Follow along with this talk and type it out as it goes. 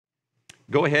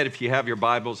Go ahead if you have your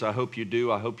Bibles. I hope you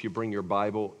do. I hope you bring your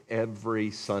Bible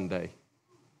every Sunday.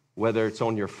 Whether it's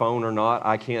on your phone or not,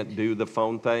 I can't do the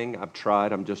phone thing. I've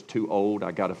tried. I'm just too old.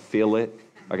 I got to feel it.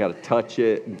 I got to touch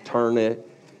it and turn it.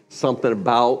 Something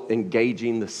about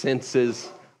engaging the senses.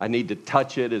 I need to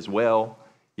touch it as well.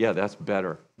 Yeah, that's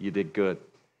better. You did good.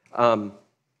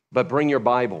 But bring your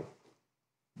Bible.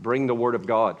 Bring the Word of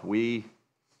God. We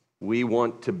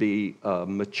want to be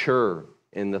mature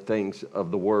in the things of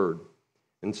the Word.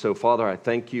 And so, Father, I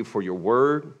thank you for your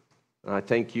Word. And I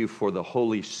thank you for the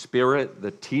Holy Spirit, the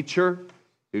teacher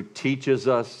who teaches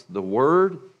us the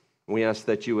Word. And we ask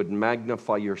that you would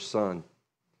magnify your Son,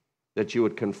 that you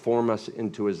would conform us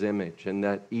into his image, and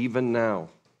that even now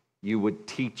you would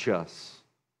teach us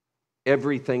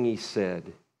everything he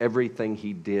said, everything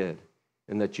he did,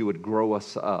 and that you would grow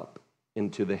us up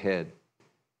into the head,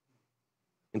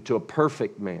 into a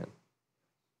perfect man,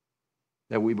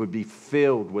 that we would be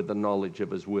filled with the knowledge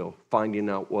of his will, finding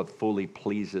out what fully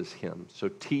pleases him. So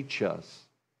teach us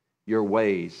your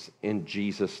ways in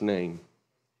Jesus' name.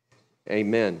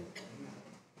 Amen.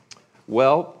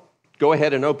 Well, go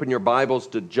ahead and open your Bibles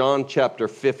to John chapter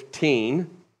 15.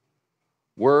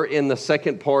 We're in the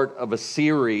second part of a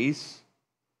series.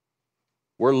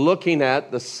 We're looking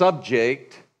at the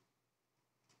subject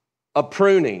of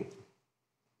pruning,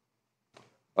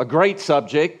 a great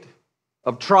subject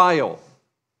of trial.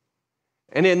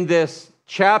 And in this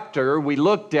chapter we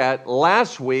looked at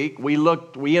last week, we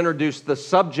introduced the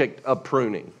subject of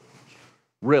pruning,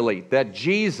 really, that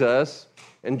Jesus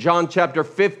in John chapter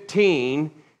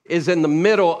 15 is in the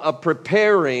middle of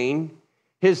preparing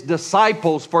his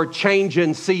disciples for a change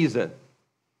in season.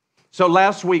 So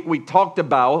last week we talked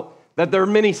about that there are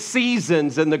many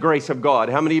seasons in the grace of God.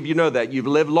 How many of you know that? You've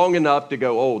lived long enough to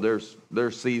go, oh,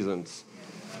 there's seasons.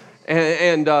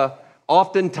 And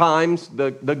oftentimes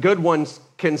the good ones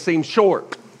can seem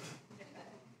short.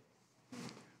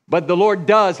 But the Lord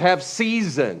does have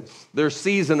seasons. There's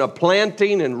season of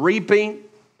planting and reaping.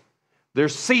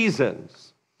 There's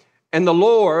seasons. And the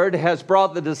Lord has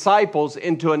brought the disciples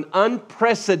into an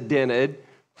unprecedented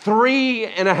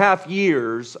 3.5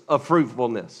 years of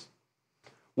fruitfulness,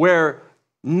 where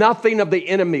nothing of the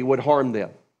enemy would harm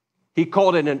them. He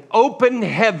called it an open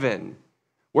heaven,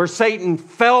 where Satan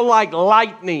fell like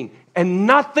lightning, and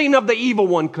nothing of the evil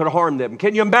one could harm them.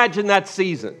 Can you imagine that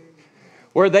season?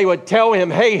 Where they would tell him,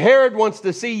 hey, Herod wants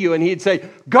to see you. And he'd say,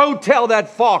 go tell that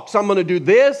fox, I'm going to do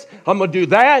this, I'm going to do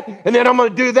that, and then I'm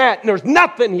going to do that. And there's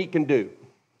nothing he can do.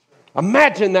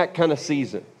 Imagine that kind of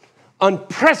season.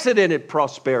 Unprecedented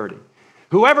prosperity.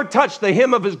 Whoever touched the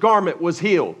hem of his garment was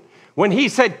healed. When he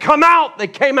said, come out, they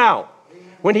came out.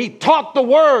 When he taught the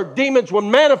word, demons would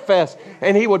manifest,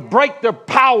 and he would break their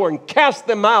power and cast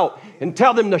them out and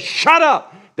tell them to shut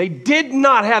up. They did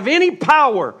not have any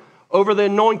power over the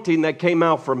anointing that came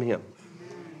out from him.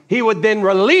 He would then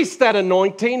release that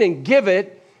anointing and give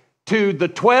it to the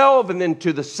 12 and then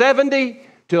to the 70,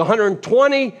 to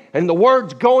 120, and the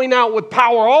word's going out with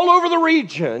power all over the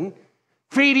region,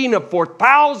 feeding of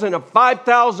 4,000, of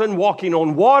 5,000, walking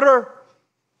on water.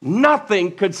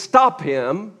 Nothing could stop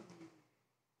him.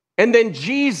 And then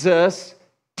Jesus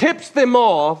tips them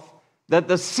off that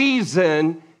the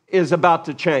season is about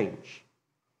to change.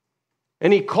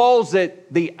 And he calls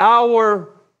it the hour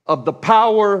of the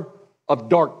power of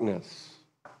darkness.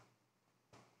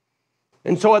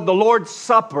 And so at the Lord's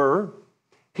Supper,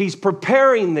 he's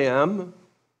preparing them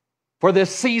for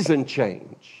this season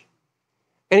change.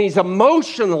 And he's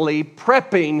emotionally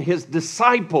prepping his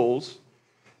disciples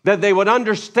that they would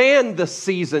understand the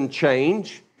season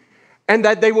change and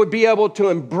that they would be able to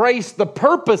embrace the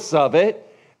purpose of it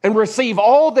and receive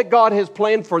all that God has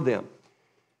planned for them.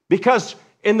 Because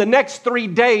in the next 3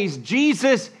 days,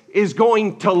 Jesus is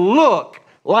going to look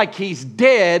like he's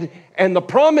dead and the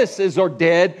promises are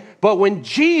dead. But when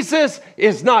Jesus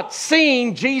is not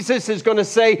seen, Jesus is going to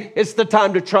say, it's the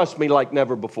time to trust me like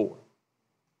never before.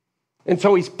 And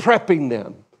so he's prepping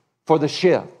them for the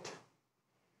shift.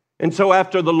 And so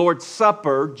after the Lord's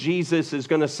Supper, Jesus is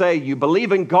going to say, you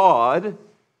believe in God,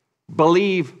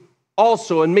 believe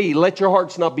also in me. Let your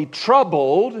hearts not be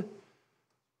troubled.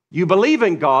 You believe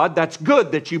in God. That's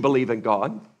good that you believe in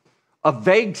God. A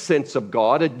vague sense of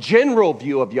God, a general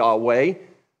view of Yahweh.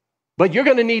 But you're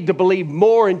going to need to believe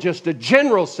more in just a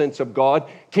general sense of God.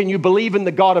 Can you believe in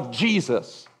the God of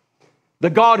Jesus?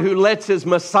 The God who lets his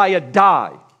Messiah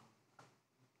die.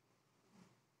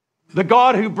 The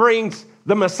God who brings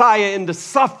the Messiah into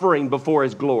suffering before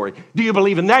his glory. Do you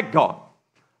believe in that God?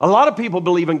 A lot of people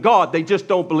believe in God. They just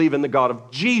don't believe in the God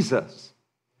of Jesus.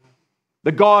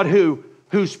 The God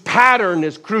whose pattern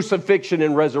is crucifixion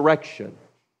and resurrection.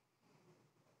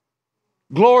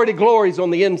 Glory to glory is on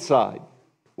the inside,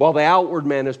 while the outward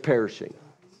man is perishing.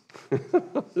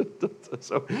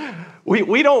 So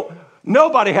we don't,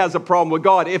 nobody has a problem with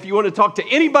God. If you want to talk to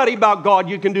anybody about God,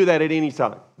 you can do that at any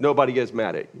time. Nobody gets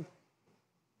mad at you.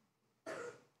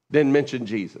 Then mention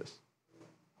Jesus.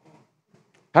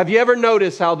 Have you ever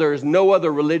noticed how there is no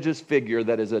other religious figure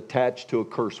that is attached to a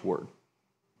curse word?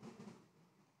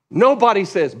 Nobody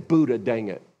says Buddha, dang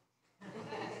it.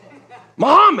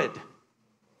 Muhammad.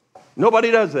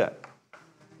 Nobody does that.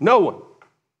 No one.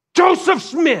 Joseph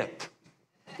Smith.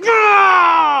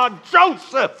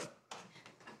 Joseph.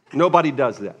 Nobody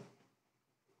does that.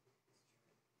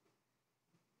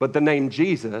 But the name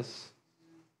Jesus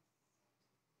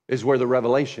is where the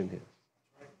revelation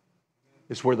is.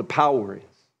 It's where the power is.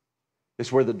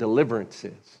 It's where the deliverance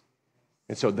is.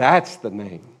 And so that's the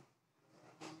name.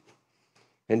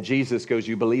 And Jesus goes,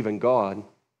 you believe in God,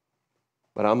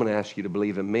 but I'm going to ask you to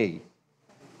believe in me,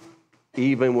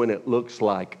 even when it looks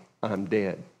like I'm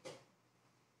dead.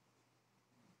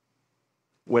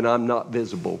 When I'm not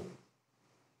visible,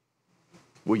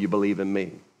 will you believe in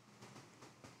me?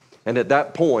 And at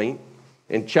that point,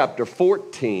 in chapter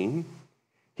 14,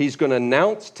 he's going to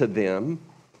announce to them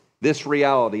this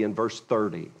reality in verse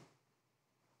 30.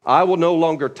 I will no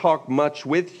longer talk much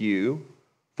with you,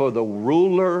 for the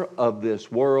ruler of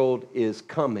this world is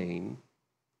coming.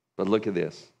 But look at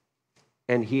this.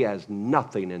 And he has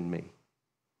nothing in me.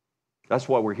 That's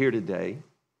why we're here today,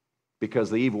 because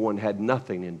the evil one had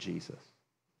nothing in Jesus.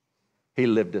 He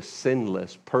lived a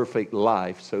sinless, perfect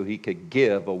life so he could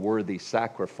give a worthy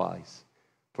sacrifice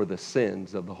for the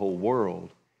sins of the whole world.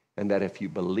 And that if you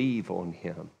believe on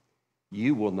him,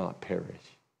 you will not perish,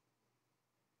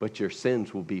 but your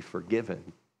sins will be forgiven,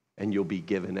 and you'll be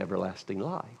given everlasting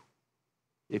life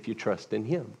if you trust in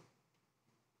him.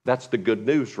 That's the good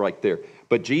news right there.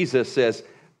 But Jesus says,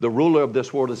 the ruler of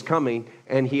this world is coming,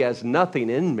 and he has nothing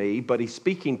in me, but he's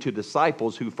speaking to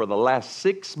disciples who for the last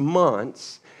 6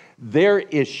 months, their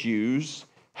issues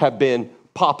have been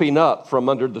popping up from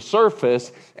under the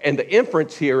surface. And the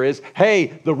inference here is,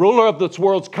 hey, the ruler of this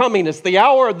world's coming. It's the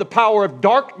hour of the power of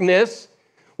darkness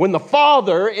when the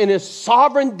Father in his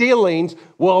sovereign dealings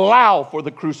will allow for the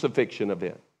crucifixion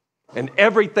event and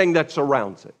everything that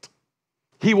surrounds it.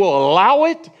 He will allow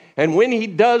it. And when he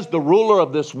does, the ruler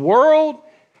of this world,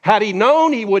 had he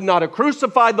known, he would not have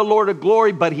crucified the Lord of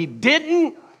glory, but he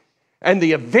didn't. And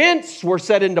the events were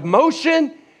set into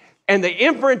motion. And the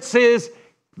inference is,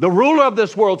 the ruler of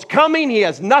this world's coming. He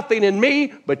has nothing in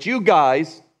me, but you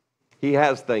guys, he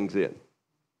has things in.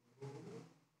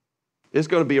 It's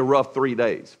going to be a rough 3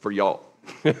 days for y'all.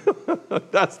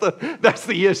 That's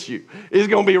the issue. It's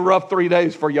going to be a rough 3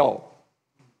 days for y'all.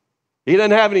 He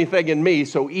doesn't have anything in me,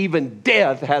 so even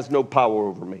death has no power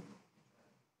over me.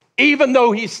 Even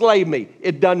though he slay me,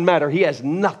 it doesn't matter. He has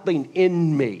nothing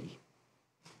in me.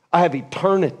 I have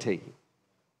eternity.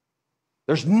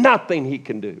 There's nothing he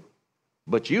can do.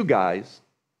 But you guys,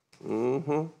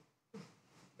 some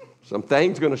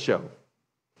things are going to show.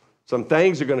 Some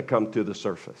things are going to come to the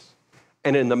surface.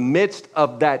 And in the midst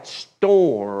of that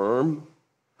storm,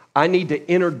 I need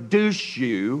to introduce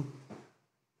you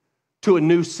to a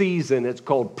new season. It's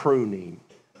called pruning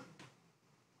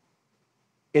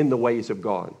in the ways of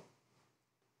God.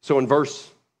 So in verse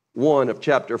 1 of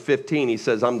chapter 15, he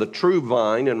says, I'm the true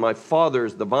vine, and my Father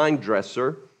is the vine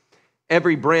dresser.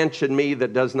 Every branch in me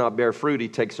that does not bear fruit, he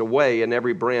takes away, and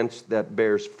every branch that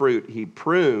bears fruit, he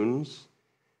prunes,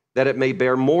 that it may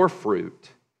bear more fruit.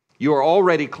 You are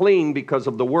already clean because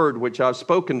of the word which I have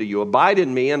spoken to you. Abide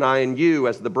in me, and I in you,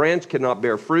 as the branch cannot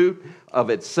bear fruit of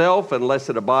itself unless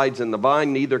it abides in the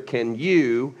vine, neither can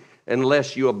you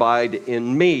unless you abide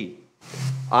in me.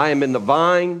 I am in the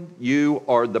vine, you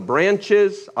are the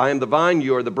branches. I am the vine,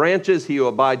 you are the branches. He who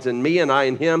abides in me, and I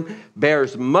in him,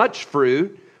 bears much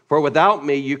fruit. For without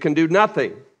me, you can do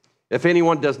nothing. If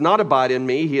anyone does not abide in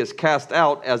me, he is cast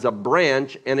out as a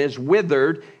branch and is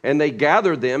withered, and they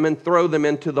gather them and throw them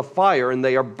into the fire, and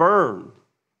they are burned.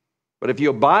 But if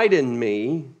you abide in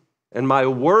me, and my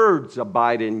words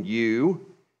abide in you,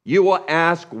 you will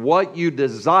ask what you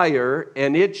desire,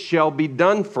 and it shall be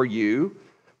done for you.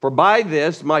 For by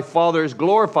this my Father is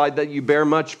glorified, that you bear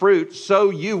much fruit, so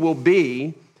you will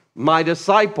be my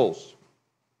disciples.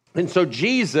 And so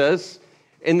Jesus,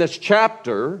 in this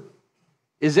chapter,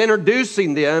 is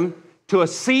introducing them to a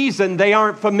season they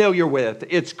aren't familiar with.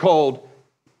 It's called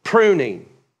pruning.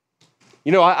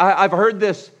 You know, I've heard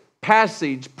this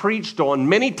passage preached on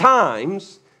many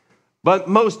times, but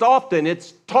most often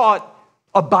it's taught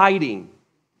abiding,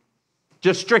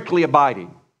 just strictly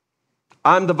abiding.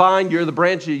 I'm the vine, you're the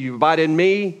branch, you abide in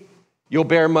me, you'll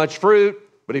bear much fruit.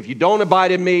 But if you don't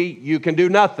abide in me, you can do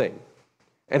nothing.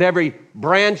 And every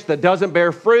branch that doesn't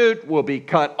bear fruit will be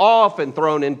cut off and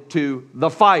thrown into the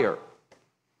fire.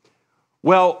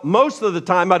 Well, most of the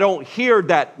time I don't hear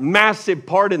that massive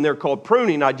part in there called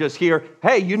pruning. I just hear,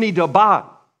 hey, you need to abide.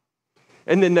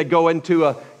 And then they go into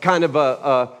a kind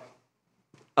of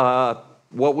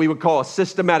what we would call a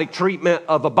systematic treatment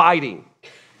of abiding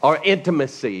or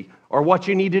intimacy or what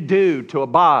you need to do to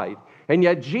abide. And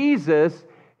yet Jesus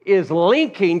is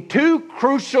linking two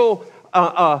crucial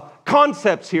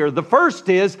concepts here. The first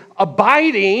is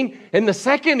abiding, and the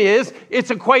second is it's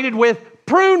equated with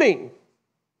pruning,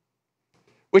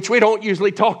 which we don't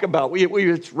usually talk about. We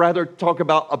rather talk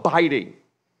about abiding.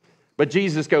 But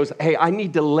Jesus goes, hey, I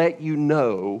need to let you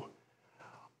know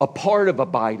a part of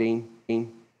abiding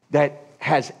that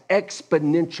has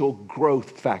exponential growth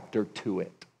factor to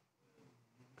it.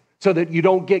 So that you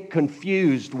don't get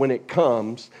confused when it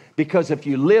comes, because if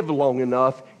you live long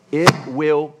enough, it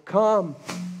will come.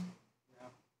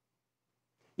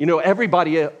 You know,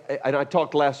 everybody, and I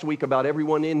talked last week about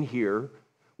everyone in here,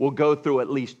 will go through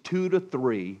at least 2 to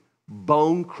 3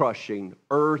 bone-crushing,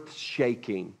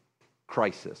 earth-shaking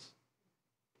crises.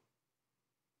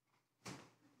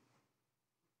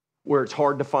 Where it's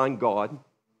hard to find God,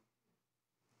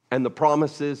 and the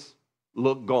promises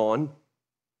look gone,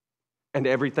 and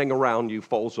everything around you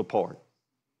falls apart.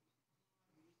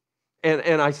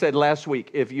 And I said last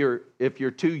week, if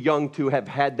you're too young to have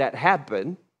had that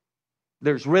happen,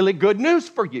 there's really good news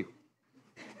for you.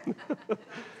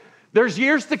 There's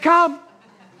years to come.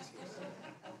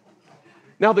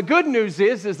 Now, the good news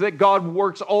is that God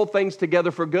works all things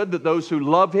together for good, that those who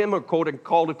love him are called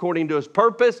according to his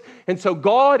purpose. And so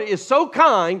God is so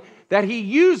kind that he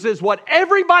uses what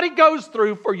everybody goes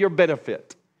through for your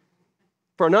benefit.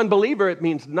 For an unbeliever, it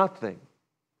means nothing.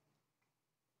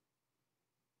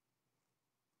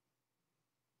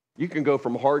 You can go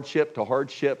from hardship to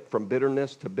hardship, from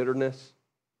bitterness to bitterness,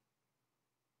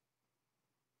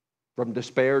 from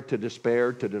despair to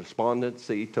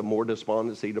despondency to more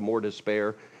despondency to more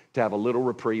despair, to have a little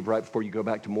reprieve right before you go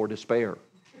back to more despair.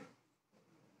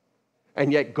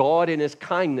 And yet God, in his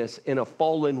kindness in a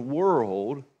fallen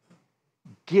world,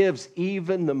 gives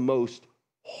even the most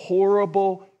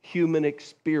horrible human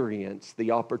experience the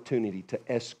opportunity to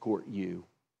escort you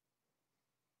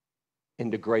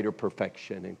into greater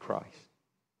perfection in Christ.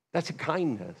 That's a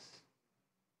kindness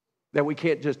that we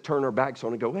can't just turn our backs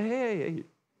on and go, hey.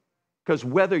 Because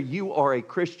whether you are a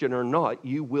Christian or not,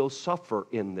 you will suffer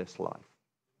in this life.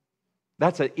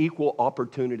 That's an equal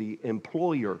opportunity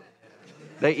employer.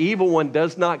 The evil one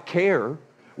does not care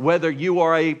whether you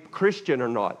are a Christian or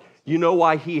not. You know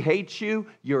why he hates you?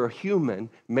 You're a human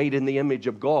made in the image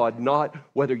of God, not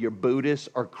whether you're Buddhist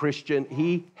or Christian.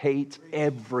 He hates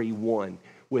everyone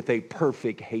with a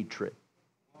perfect hatred.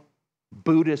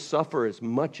 Buddhists suffer as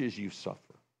much as you suffer.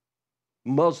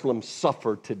 Muslims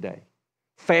suffer today.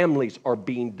 Families are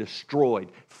being destroyed.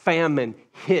 Famine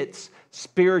hits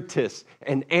spiritists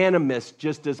and animists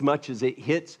just as much as it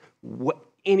hits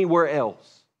anywhere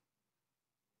else.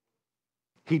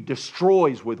 He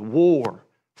destroys with war,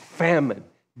 famine,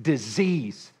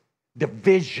 disease,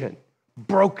 division,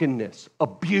 brokenness,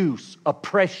 abuse,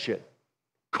 oppression,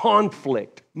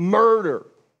 conflict, murder.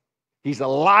 He's a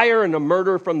liar and a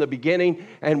murderer from the beginning,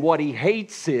 and what he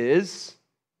hates is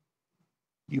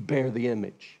you bear the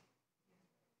image.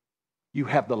 You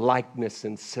have the likeness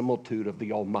and similitude of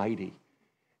the Almighty,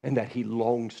 and that he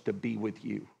longs to be with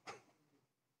you.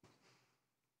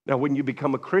 Now, when you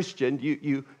become a Christian,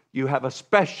 you have a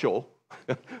special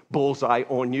bullseye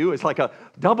on you. It's like a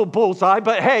double bullseye,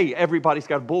 but hey, everybody's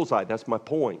got a bullseye. That's my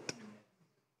point.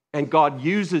 And God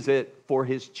uses it for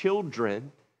his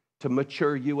children to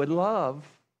mature you in love,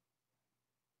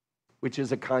 which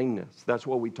is a kindness. That's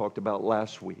what we talked about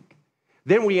last week.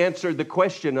 Then we answered the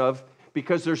question of,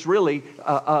 because there's really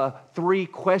 3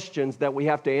 questions that we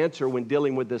have to answer when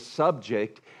dealing with this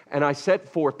subject. And I set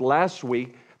forth last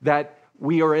week that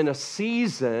we are in a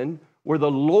season where the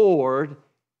Lord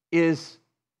is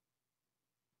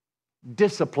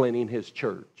disciplining his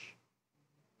church.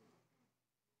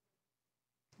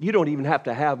 You don't even have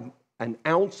to have an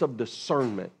ounce of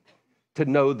discernment to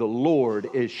know the Lord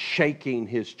is shaking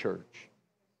his church.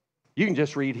 You can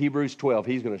just read Hebrews 12.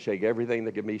 He's going to shake everything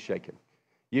that can be shaken.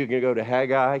 You can go to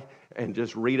Haggai and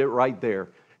just read it right there.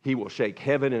 He will shake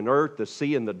heaven and earth, the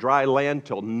sea and the dry land,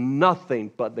 till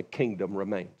nothing but the kingdom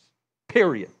remains.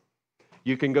 Period.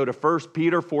 You can go to 1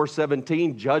 Peter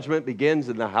 4:17, judgment begins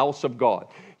in the house of God.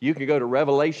 You can go to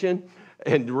Revelation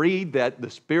and read that the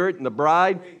Spirit and the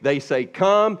bride, they say,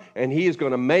 come, and he is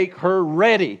going to make her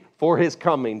ready for his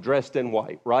coming, dressed in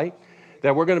white, right?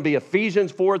 that we're going to be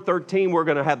Ephesians 4:13. We're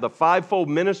going to have the fivefold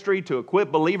ministry to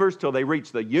equip believers till they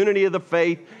reach the unity of the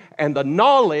faith and the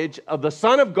knowledge of the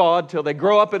Son of God till they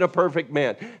grow up in a perfect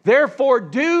man. Therefore,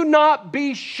 do not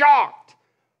be shocked,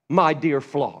 my dear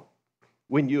flock,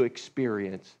 when you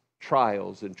experience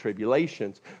trials and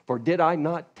tribulations. For did I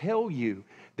not tell you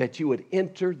that you would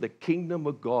enter the kingdom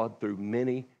of God through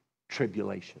many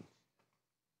tribulations?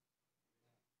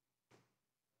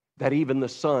 That even the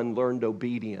Son learned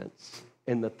obedience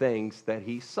in the things that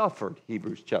he suffered,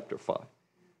 Hebrews chapter 5.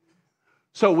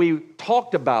 So we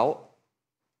talked about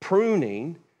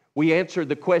pruning. We answered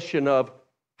the question of,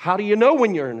 how do you know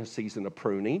when you're in a season of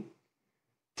pruning?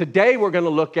 Today we're going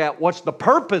to look at what's the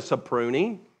purpose of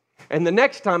pruning. And the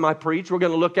next time I preach, we're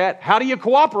going to look at how do you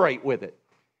cooperate with it.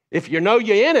 If you know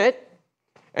you're in it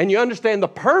and you understand the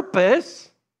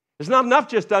purpose, it's not enough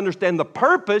just to understand the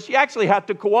purpose. You actually have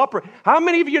to cooperate. How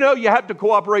many of you know you have to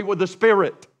cooperate with the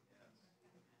Spirit?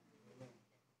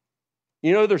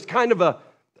 You know, there's kind of a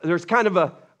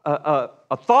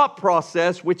thought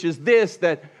process, which is this,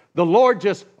 that the Lord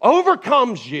just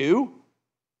overcomes you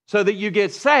so that you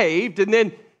get saved, and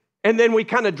then we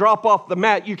kind of drop off the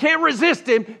mat. You can't resist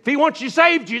him. If he wants you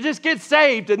saved, you just get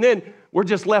saved, and then we're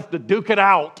just left to duke it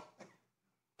out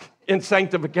in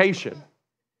sanctification.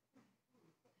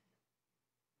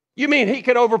 You mean he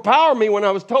could overpower me when I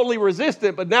was totally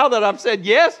resistant, but now that I've said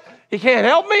yes, he can't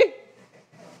help me?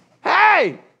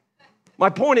 Hey! My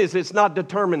point is, it's not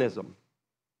determinism.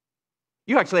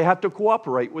 You actually have to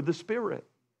cooperate with the Spirit.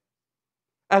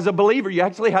 As a believer, you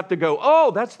actually have to go, oh,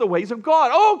 that's the ways of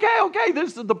God. Oh, okay,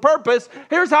 this is the purpose.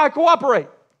 Here's how I cooperate.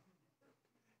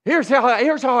 Here's how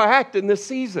I act in this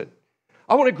season.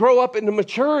 I want to grow up into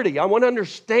maturity. I want to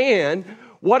understand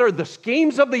what are the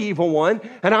schemes of the evil one,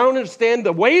 and I understand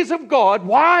the ways of God.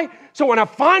 Why? So when I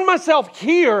find myself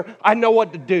here, I know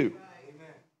what to do.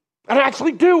 And I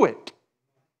actually do it.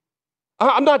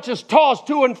 I'm not just tossed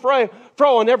to and fro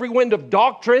on every wind of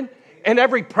doctrine and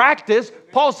every practice.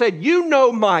 Paul said, you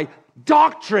know my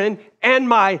doctrine and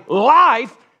my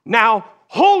life. Now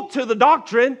hold to the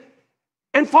doctrine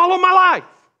and follow my life.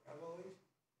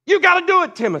 You got to do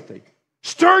it, Timothy.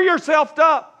 Stir yourself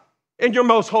up in your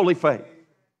most holy faith.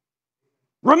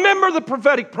 Remember the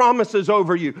prophetic promises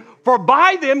over you, for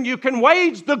by them you can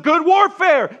wage the good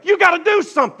warfare. You got to do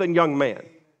something, young man.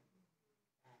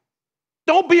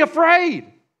 Don't be afraid.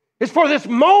 It's for this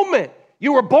moment.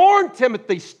 You were born,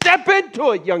 Timothy. Step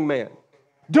into it, young man.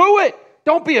 Do it.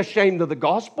 Don't be ashamed of the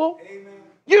gospel. Amen.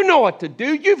 You know what to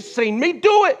do. You've seen me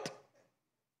do it.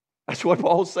 That's what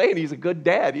Paul's saying. He's a good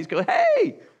dad. He's going,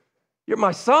 hey, you're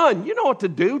my son. You know what to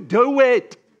do. Do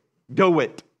it. Do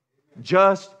it.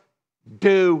 Just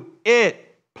do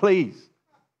it, please.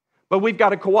 But we've got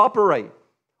to cooperate.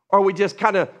 Or we just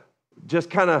kind of,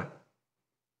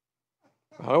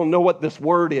 I don't know what this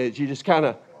word is. You just kind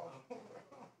of,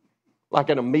 like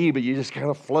an amoeba, you just kind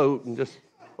of float and just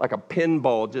like a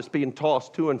pinball, just being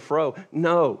tossed to and fro.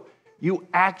 No, you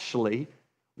actually,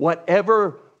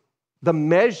 whatever the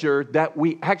measure that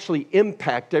we actually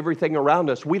impact everything around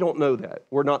us, we don't know that.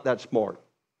 We're not that smart.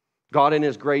 God in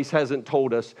his grace hasn't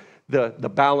told us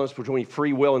the balance between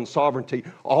free will and sovereignty.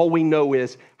 All we know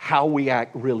is how we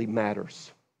act really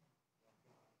matters.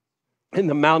 And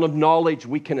the amount of knowledge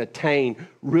we can attain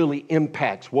really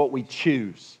impacts what we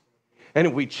choose. And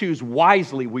if we choose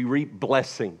wisely, we reap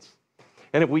blessings.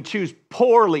 And if we choose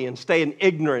poorly and stay in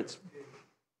ignorance,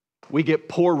 we get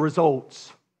poor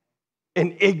results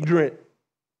and ignorant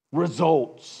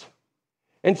results.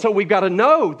 And so we've got to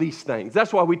know these things.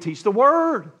 That's why we teach the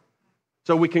Word,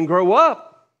 so we can grow up.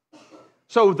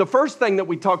 So the first thing that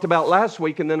we talked about last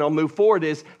week, and then I'll move forward,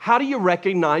 is how do you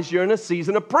recognize you're in a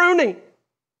season of pruning?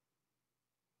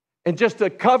 And just to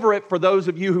cover it for those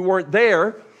of you who weren't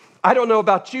there, I don't know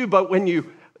about you, but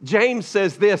James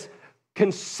says this,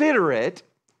 consider it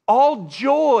all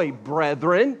joy,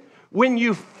 brethren, when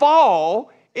you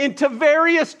fall into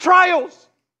various trials.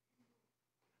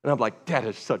 And I'm like, that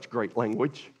is such great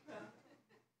language.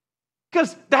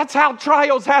 Because that's how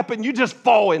trials happen. You just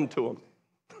fall into them.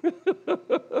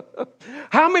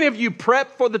 How many of you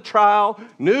prepped for the trial,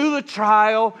 knew the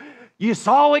trial, you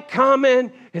saw it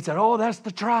coming, and said, oh, that's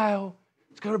the trial.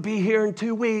 It's going to be here in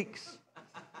 2 weeks.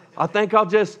 I think I'll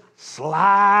just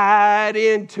slide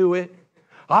into it.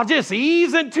 I'll just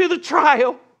ease into the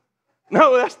trial.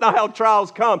 No, that's not how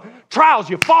trials come. Trials,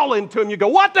 you fall into them. You go,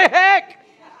 what the heck?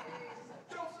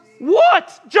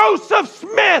 What? Joseph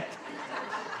Smith.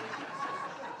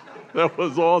 That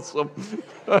was awesome.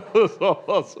 That was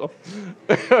awesome.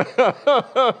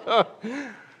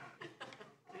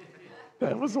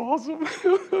 That was awesome.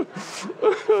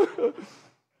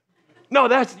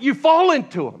 No, you fall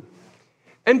into them.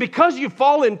 And because you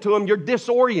fall into them, you're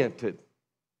disoriented.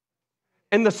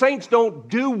 And the saints don't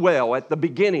do well at the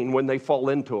beginning when they fall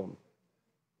into them.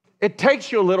 It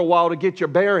takes you a little while to get your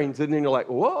bearings, and then you're like,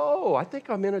 whoa, I think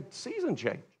I'm in a season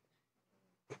change.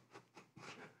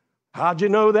 How'd you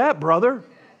know that, brother?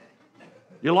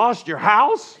 You lost your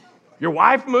house? Your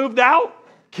wife moved out?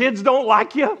 Kids don't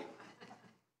like you?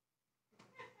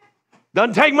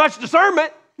 Doesn't take much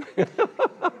discernment.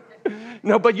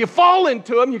 No, but you fall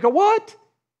into them, you go, what?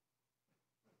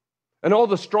 And all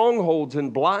the strongholds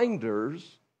and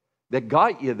blinders that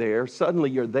got you there,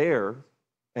 suddenly you're there,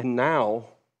 and now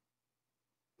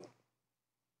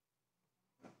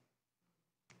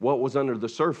what was under the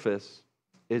surface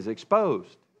is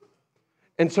exposed.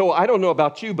 And so I don't know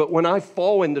about you, but when I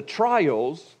fall into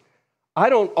trials, I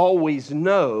don't always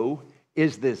know,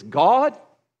 is this God?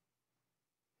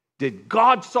 Did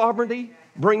God's sovereignty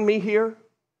bring me here?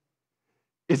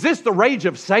 Is this the rage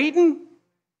of Satan?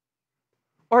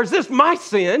 Or is this my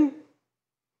sin?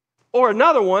 Or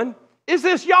another one, is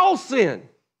this y'all's sin?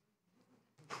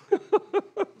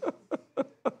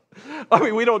 I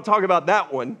mean, we don't talk about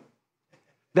that one.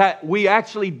 That we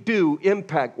actually do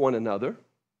impact one another.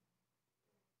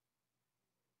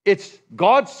 It's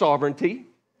God's sovereignty,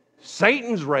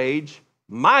 Satan's rage,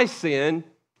 my sin,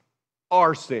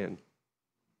 our sin.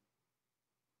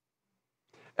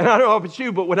 And I don't know if it's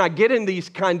you, but when I get in these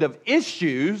kind of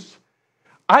issues,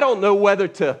 I don't know whether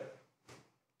to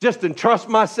just entrust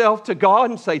myself to God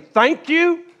and say, thank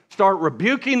you, start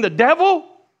rebuking the devil,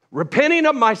 repenting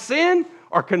of my sin,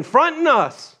 or confronting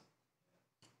us.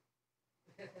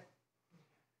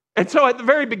 And so at the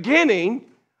very beginning,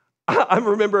 I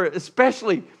remember,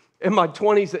 especially in my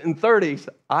 20s and 30s,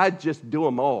 I'd just do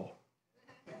them all.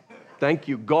 Thank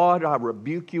you, God. I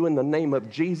rebuke you in the name of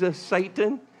Jesus,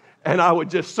 Satan. And I would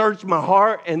just search my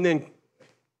heart and then,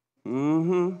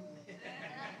 who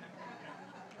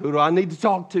do I need to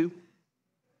talk to?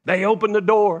 They opened the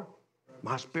door.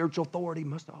 My spiritual authority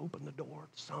must have opened the door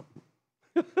to something.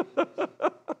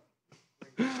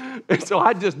 And so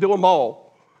I just do them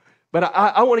all. But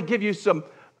I want to give you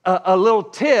a little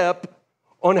tip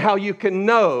on how you can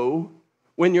know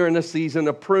when you're in a season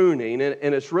of pruning.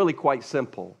 And it's really quite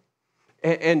simple.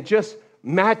 And just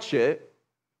match it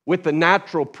with the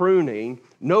natural pruning.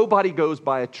 Nobody goes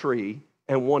by a tree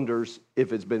and wonders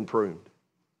if it's been pruned.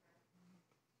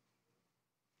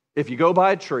 If you go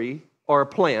by a tree or a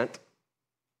plant,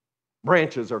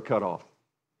 branches are cut off.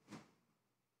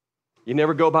 You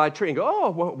never go by a tree and go, oh,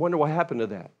 wonder what happened to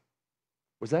that.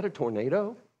 Was that a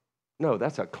tornado? No,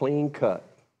 that's a clean cut.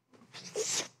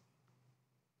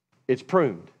 It's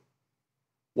pruned.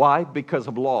 Why? Because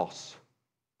of loss.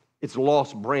 It's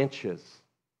lost branches.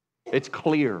 It's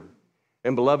clear.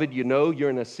 And beloved, you know you're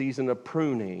in a season of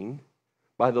pruning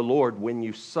by the Lord when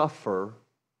you suffer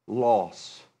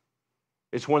loss.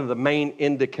 It's one of the main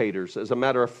indicators. As a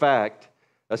matter of fact,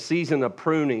 a season of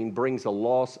pruning brings a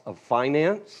loss of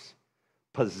finance,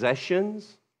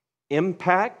 possessions,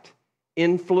 impact,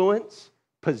 influence,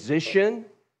 position,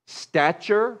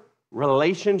 stature,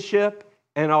 relationship,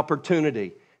 and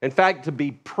opportunity. In fact, to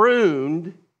be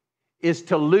pruned is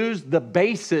to lose the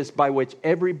basis by which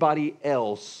everybody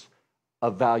else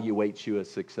evaluates you as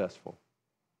successful.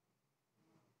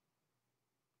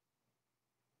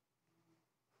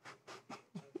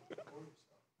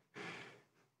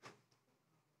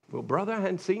 Well, brother, I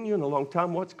hadn't seen you in a long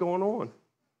time. What's going on?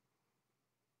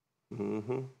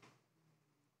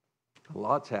 A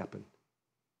lot's happened.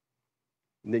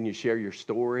 And then you share your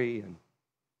story, and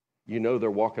you know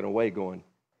they're walking away going,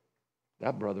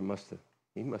 that brother must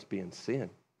be in sin.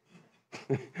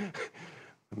 I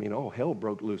mean, all hell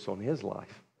broke loose on his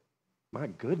life. My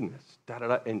goodness.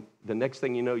 Da-da-da. And the next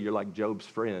thing you know, you're like Job's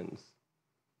friends.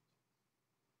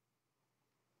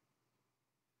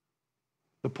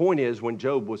 The point is, when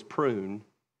Job was pruned,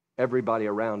 everybody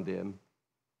around him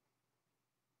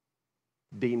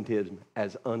deemed him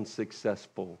as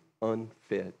unsuccessful,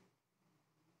 unfit.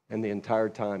 And the entire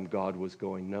time, God was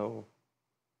going, no,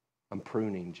 I'm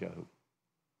pruning Job.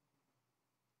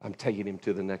 I'm taking him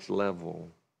to the next level.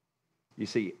 You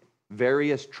see,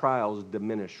 various trials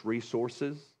diminish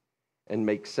resources and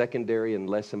make secondary and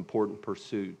less important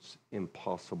pursuits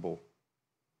impossible.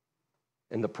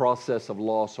 And the process of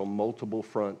loss on multiple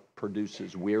fronts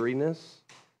produces weariness,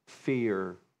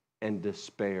 fear, and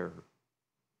despair.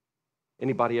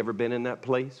 Anybody ever been in that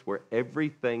place where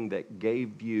everything that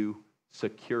gave you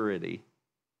security,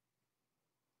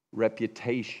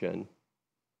 reputation,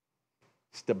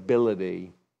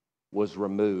 stability was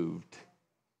removed,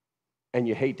 and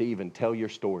you hate to even tell your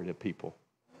story to people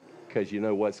because you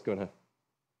know what's going to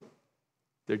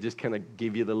They're just kind of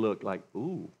give you the look like,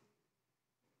 ooh,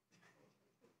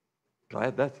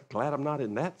 glad I'm not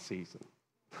in that season.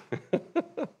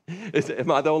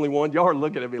 Am I the only one? Y'all are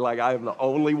looking at me like I am the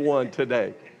only one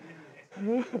today.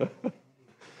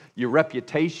 Your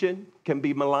reputation can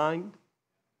be maligned.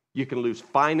 You can lose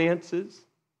finances.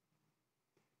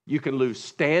 You can lose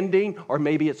standing, or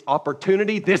maybe it's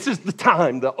opportunity. This is the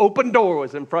time. The open door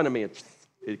was in front of me.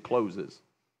 It closes.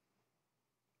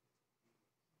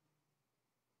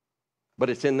 But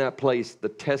it's in that place, the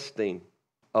testing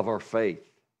of our faith.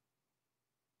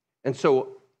 And so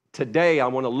today I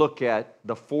want to look at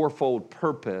the fourfold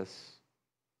purpose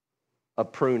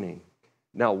of pruning.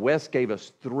 Now, Wes gave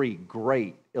us 3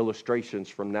 great illustrations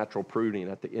from natural pruning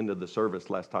at the end of the service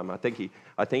last time. I think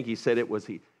he said it was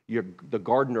the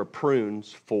gardener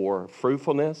prunes for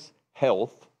fruitfulness,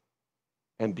 health,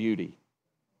 and beauty.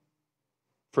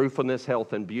 Fruitfulness,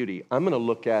 health, and beauty. I'm going to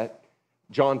look at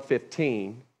John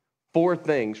 15, 4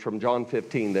 things from John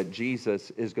 15 that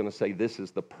Jesus is going to say this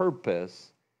is the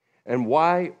purpose. And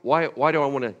why do I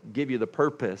want to give you the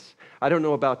purpose? I don't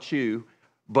know about you,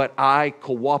 but I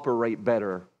cooperate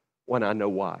better when I know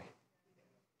why.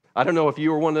 I don't know if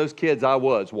you were one of those kids. I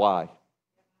was. Why?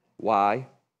 Why?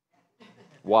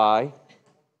 Why?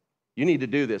 You need to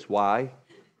do this. Why?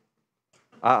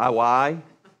 Why?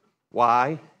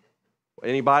 Why?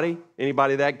 Anybody?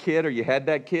 Anybody that kid, or you had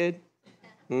that kid?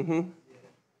 Mm-hmm.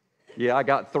 Yeah, I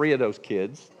got 3 of those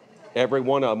kids. Every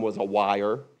one of them was a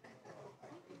wire.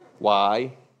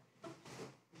 Why?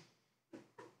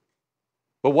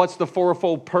 But what's the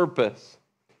fourfold purpose?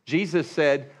 Jesus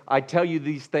said, I tell you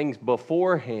these things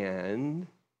beforehand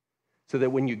so that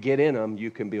when you get in them,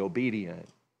 you can be obedient.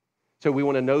 So we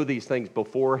want to know these things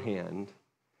beforehand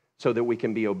so that we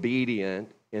can be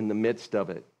obedient in the midst of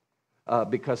it.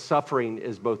 Because suffering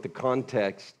is both the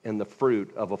context and the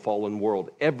fruit of a fallen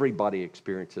world. Everybody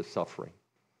experiences suffering.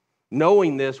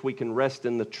 Knowing this, we can rest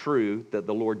in the truth that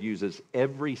the Lord uses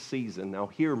every season. Now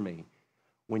hear me.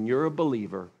 When you're a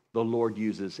believer, the Lord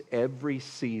uses every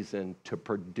season to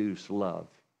produce love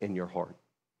in your heart.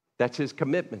 That's His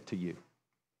commitment to you.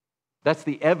 That's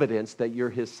the evidence that you're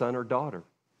His son or daughter.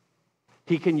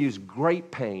 He can use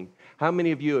great pain. How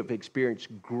many of you have experienced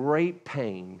great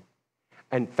pain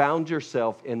and found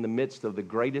yourself in the midst of the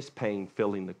greatest pain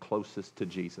feeling the closest to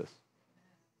Jesus?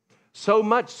 So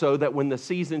much so that when the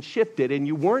season shifted and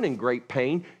you weren't in great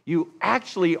pain, you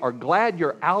actually are glad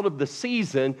you're out of the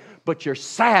season, but you're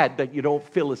sad that you don't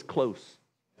feel as close.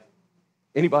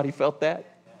 Anybody felt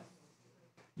that?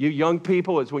 You young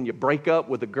people, it's when you break up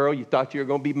with a girl you thought you were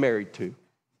going to be married to,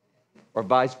 or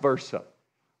vice versa.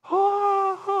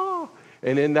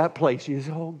 And in that place, you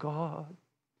say, oh, God.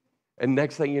 And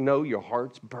next thing you know, your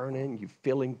heart's burning. You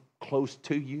feel Him close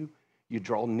to you. You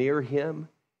draw near Him.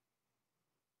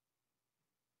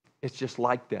 It's just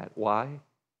like that. Why?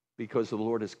 Because the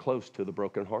Lord is close to the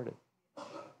brokenhearted.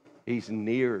 He's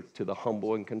near to the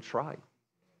humble and contrite.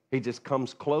 He just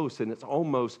comes close, and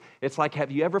it's like,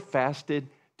 have you ever fasted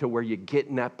to where you get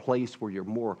in that place where you're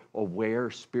more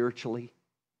aware spiritually?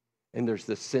 And there's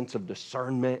this sense of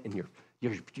discernment, and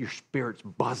your spirit's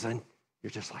buzzing. You're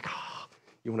just like,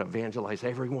 you want to evangelize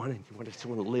everyone, and you just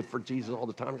want to live for Jesus all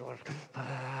the time. You're like,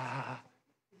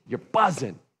 you're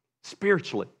buzzing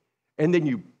spiritually. And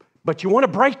then but you want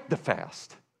to break the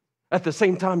fast. At the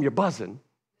same time, you're buzzing.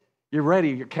 You're ready.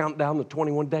 You're counting down the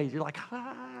 21 days. You're like,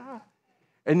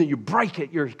 And then you break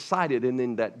it. You're excited. And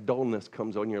then that dullness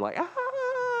comes on. You're like,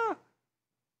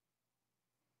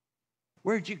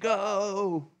 Where'd you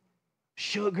go?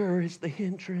 Sugar is the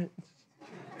hindrance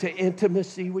to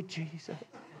intimacy with Jesus.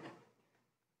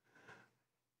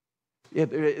 Yeah,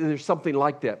 there's something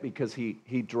like that because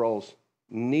he draws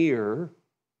near.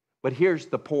 But here's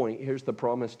the point. Here's the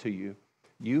promise to you.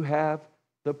 You have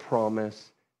the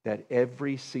promise that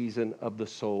every season of the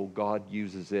soul, God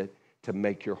uses it to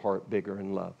make your heart bigger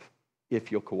in love,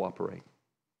 if you'll cooperate.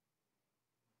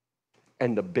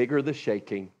 And the bigger the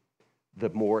shaking,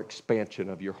 the more expansion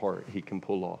of your heart He can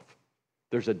pull off.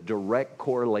 There's a direct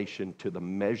correlation to the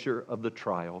measure of the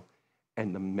trial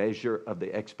and the measure of the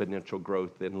exponential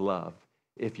growth in love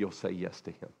if you'll say yes to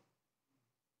Him.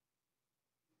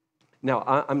 Now,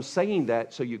 I'm saying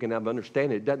that so you can have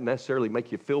understanding. It doesn't necessarily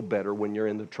make you feel better when you're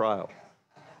in the trial.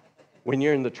 When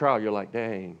you're in the trial, you're like,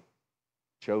 dang,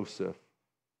 Joseph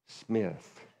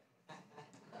Smith.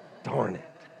 Darn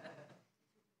it.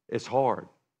 It's hard.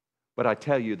 But I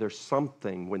tell you, there's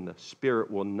something when the Spirit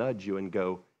will nudge you and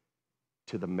go,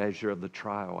 to the measure of the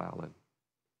trial, Alan,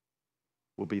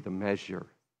 will be the measure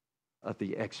of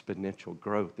the exponential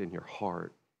growth in your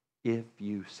heart if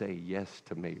you say yes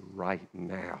to me right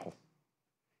now.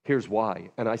 Here's why.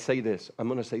 And I say this, I'm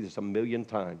going to say this 1,000,000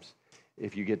 times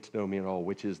if you get to know me at all,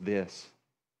 which is this.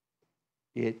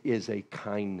 It is a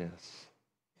kindness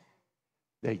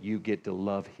that you get to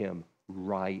love him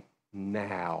right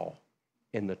now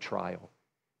in the trial,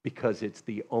 because it's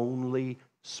the only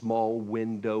small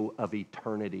window of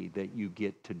eternity that you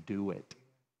get to do it.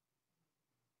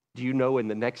 Do you know in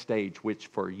the next stage, which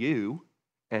for you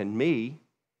and me,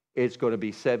 it's going to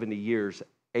be 70 years,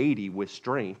 80 with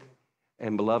strength.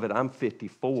 And beloved, I'm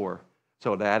 54,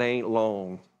 so that ain't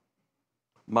long.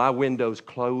 My window's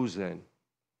closing,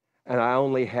 and I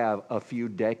only have a few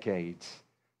decades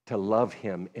to love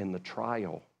him in the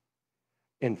trial,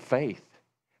 in faith.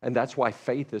 And that's why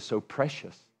faith is so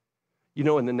precious. You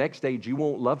know, in the next age, you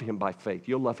won't love him by faith.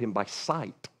 You'll love him by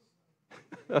sight.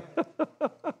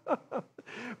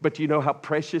 But you know how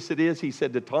precious it is? He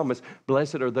said to Thomas,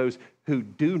 blessed are those who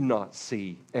do not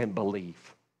see and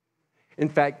believe. In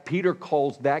fact, Peter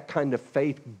calls that kind of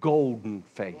faith golden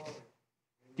faith.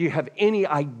 Do you have any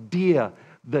idea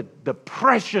the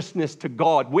preciousness to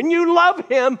God when you love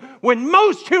him when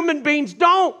most human beings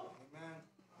don't?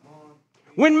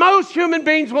 When most human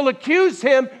beings will accuse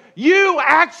him, you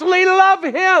actually love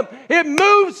him. It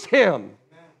moves him.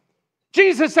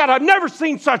 Jesus said, I've never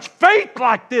seen such faith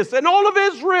like this in all of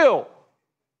Israel.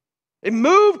 It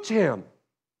moved him.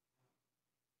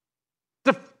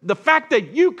 The fact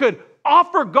that you could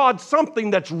offer God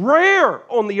something that's rare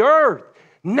on the earth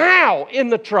now in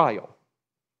the trial.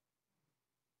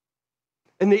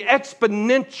 And the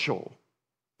exponential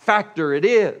factor it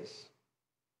is.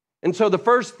 And so the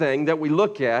first thing that we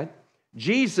look at,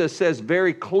 Jesus says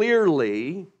very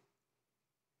clearly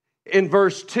in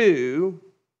verse 2,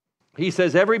 he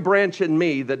says, every branch in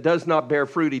me that does not bear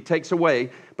fruit, he takes away.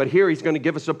 But here he's going to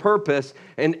give us a purpose.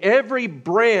 And every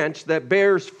branch that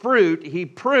bears fruit, he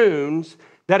prunes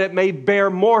that it may bear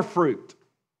more fruit.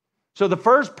 So the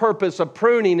first purpose of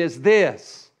pruning is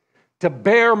this, to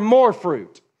bear more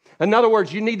fruit. In other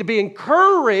words, you need to be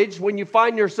encouraged when you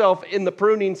find yourself in the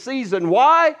pruning season.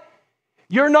 Why?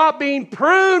 You're not being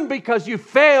pruned because you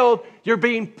failed. You're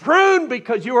being pruned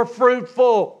because you are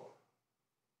fruitful.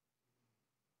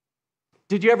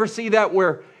 Did you ever see that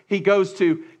where he goes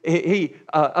to,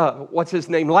 what's his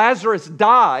name? Lazarus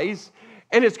dies,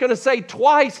 and it's going to say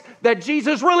twice that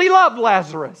Jesus really loved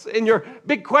Lazarus. And your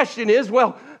big question is,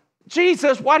 well,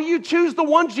 Jesus, why do you choose the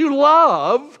ones you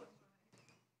love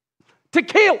to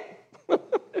kill?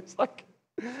 It's like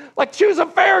choose a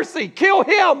Pharisee, kill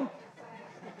him,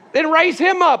 then raise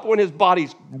him up when his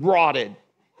body's rotted.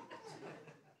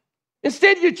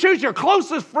 Instead, you choose your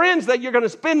closest friends that you're going to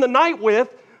spend the night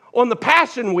with on the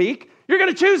Passion Week. You're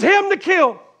going to choose him to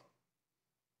kill.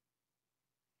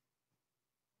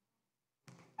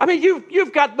 I mean,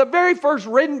 you've got the very first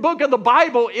written book of the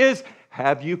Bible is,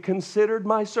 have you considered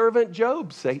my servant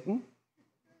Job, Satan?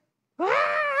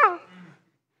 Ah!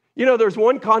 You know, there's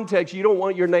one context you don't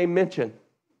want your name mentioned.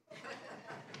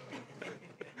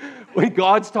 When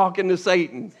God's talking to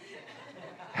Satan.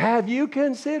 Have you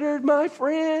considered my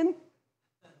friend?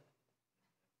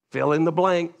 Fill in the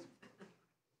blank.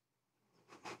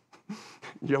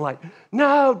 You're like,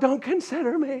 no, don't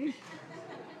consider me.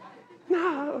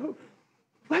 No,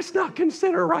 let's not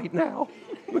consider right now.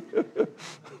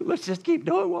 Let's just keep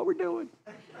doing what we're doing.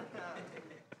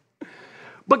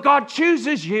 But God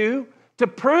chooses you to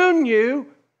prune you,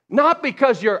 not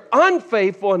because you're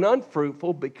unfaithful and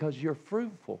unfruitful, because you're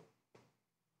fruitful.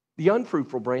 The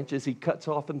unfruitful branches he cuts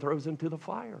off and throws into the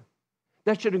fire.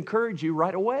 That should encourage you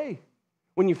right away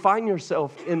when you find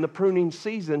yourself in the pruning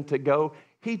season to go,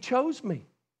 he chose me.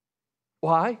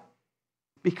 Why?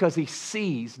 Because he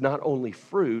sees not only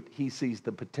fruit, he sees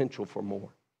the potential for more.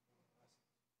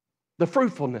 The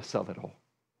fruitfulness of it all.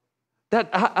 That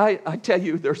I tell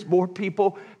you, there's more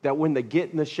people that when they get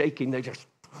in the shaking, they just,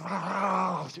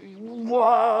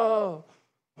 whoa.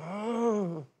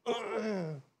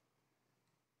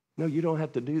 No, you don't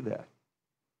have to do that.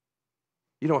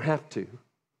 You don't have to.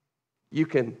 You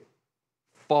can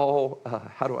fall,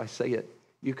 how do I say it?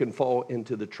 You can fall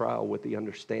into the trial with the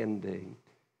understanding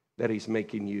that he's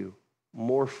making you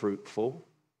more fruitful.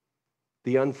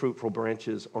 The unfruitful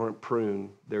branches aren't pruned,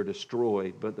 they're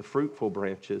destroyed, but the fruitful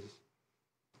branches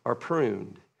are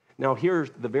pruned. Now,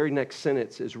 here's the very next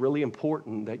sentence is really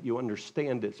important that you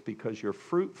understand it's because you're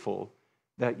fruitful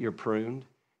that you're pruned,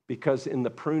 because in the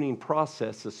pruning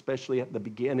process, especially at the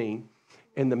beginning,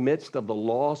 in the midst of the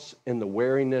loss and the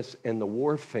weariness and the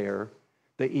warfare,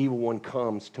 the evil one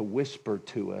comes to whisper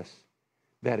to us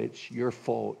that it's your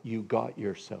fault you got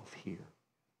yourself here.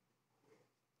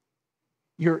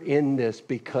 You're in this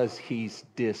because he's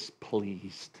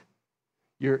displeased.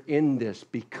 You're in this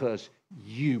because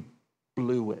you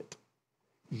blew it.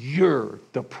 You're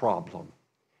the problem.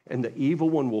 And the evil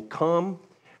one will come,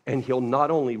 and he'll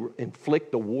not only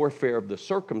inflict the warfare of the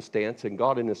circumstance, and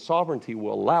God in his sovereignty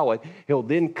will allow it, he'll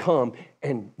then come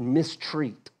and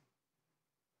mistreat.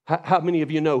 How many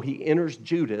of you know he enters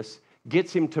Judas,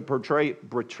 gets him to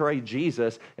betray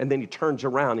Jesus, and then he turns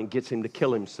around and gets him to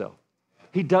kill himself?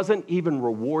 He doesn't even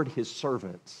reward his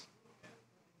servants.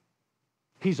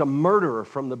 He's a murderer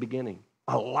from the beginning,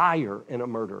 a liar and a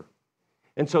murderer.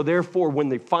 And so therefore, when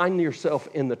they find yourself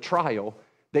in the trial,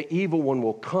 the evil one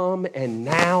will come, and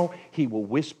now he will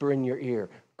whisper in your ear,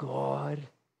 God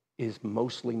is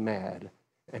mostly mad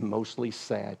and mostly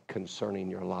sad concerning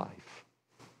your life.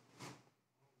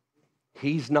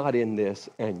 He's not in this,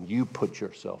 and you put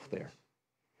yourself there.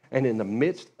 And in the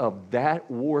midst of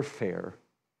that warfare,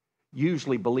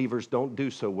 usually believers don't do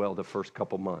so well the first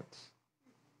couple months.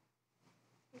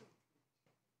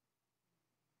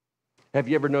 Have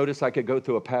you ever noticed I could go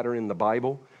through a pattern in the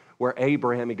Bible where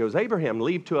Abraham, he goes, Abraham,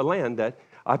 leave to a land that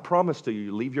I promised to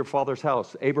you, leave your father's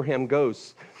house. Abraham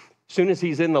goes. As soon as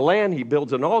he's in the land, he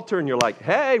builds an altar, and you're like,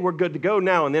 hey, we're good to go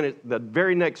now. And then the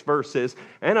very next verse is,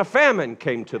 and a famine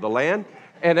came to the land,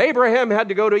 and Abraham had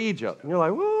to go to Egypt. And you're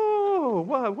like,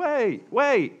 whoa,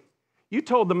 wait. You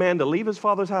told the man to leave his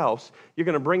father's house. You're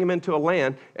going to bring him into a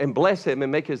land and bless him and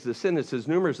make his descendants as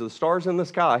numerous as the stars in the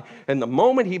sky. And the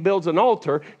moment he builds an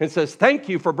altar and says, thank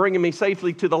you for bringing me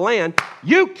safely to the land,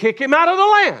 you kick him out of the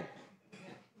land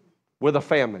with a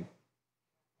famine.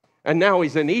 And now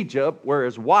he's in Egypt, where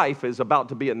his wife is about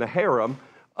to be in the harem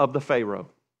of the Pharaoh.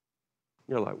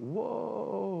 You're like,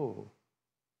 whoa.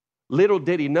 Little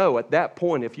did he know at that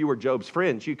point, if you were Job's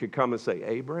friends, you could come and say,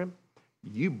 Abraham,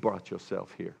 you brought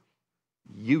yourself here.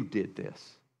 You did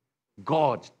this.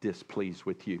 God's displeased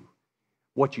with you.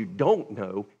 What you don't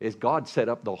know is God set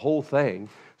up the whole thing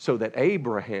so that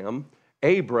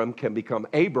Abram can become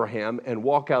Abraham and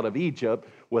walk out of Egypt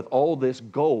with all this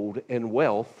gold and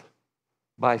wealth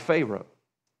by Pharaoh.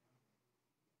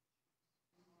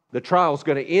 The trial's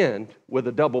going to end with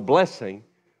a double blessing,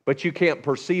 but you can't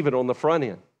perceive it on the front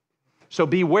end. So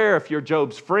beware if you're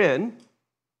Job's friend.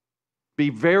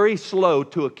 Be very slow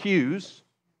to accuse,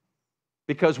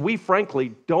 because we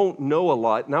frankly don't know a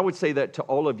lot. And I would say that to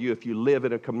all of you if you live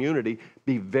in a community,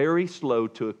 be very slow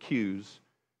to accuse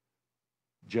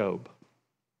Job.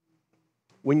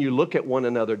 When you look at one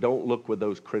another, don't look with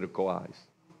those critical eyes.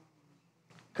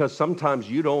 Because sometimes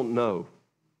you don't know.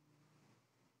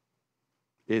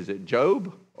 Is it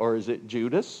Job, or is it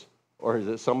Judas, or is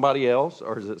it somebody else,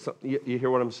 or is it you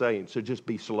hear what I'm saying? So just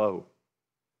be slow.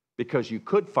 Because you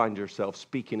could find yourself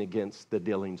speaking against the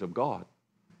dealings of God.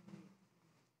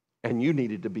 And you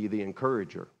needed to be the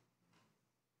encourager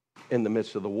in the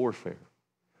midst of the warfare.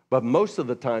 But most of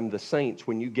the time, the saints,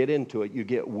 when you get into it, you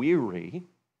get weary,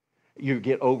 you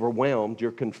get overwhelmed,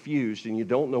 you're confused, and you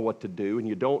don't know what to do, and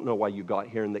you don't know why you got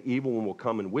here, and the evil one will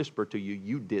come and whisper to you,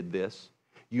 you did this,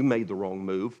 you made the wrong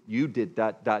move, you did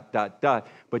that.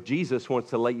 But Jesus wants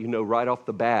to let you know right off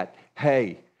the bat,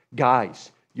 hey,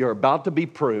 guys, you're about to be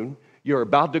pruned, you're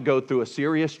about to go through a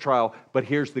serious trial, but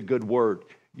here's the good word,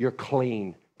 you're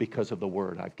clean because of the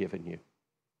word I've given you.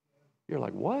 You're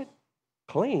like, what?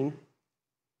 Clean?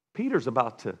 Peter's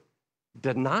about to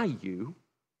deny you.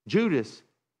 Judas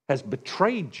has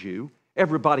betrayed you.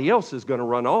 Everybody else is going to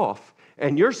run off.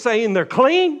 And you're saying they're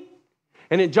clean?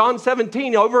 And in John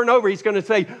 17, over and over, he's going to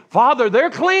say, Father, they're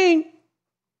clean.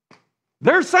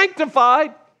 They're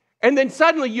sanctified. And then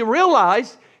suddenly you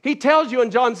realize, he tells you in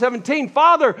John 17,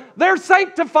 Father, they're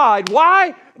sanctified.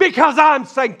 Why? Because I'm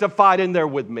sanctified and they're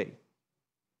with me.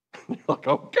 You're like,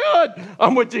 oh, good,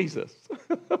 I'm with Jesus.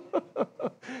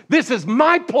 This is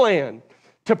my plan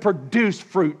to produce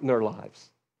fruit in their lives.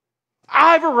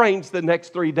 I've arranged the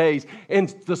next 3 days in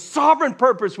the sovereign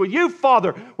purpose with you,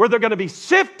 Father, where they're going to be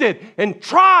sifted and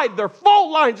tried. Their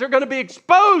fault lines are going to be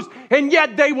exposed, and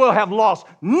yet they will have lost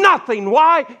nothing.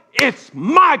 Why? It's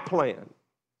my plan,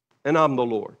 and I'm the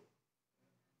Lord.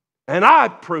 And I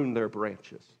pruned their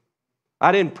branches.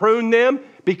 I didn't prune them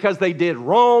because they did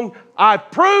wrong. I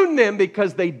pruned them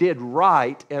because they did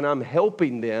right, and I'm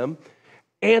helping them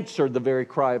answer the very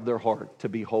cry of their heart to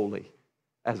be holy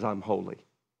as I'm holy.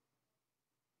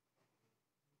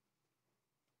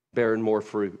 Bearing more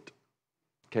fruit.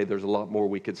 Okay, there's a lot more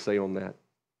we could say on that.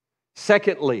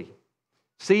 Secondly,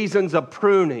 seasons of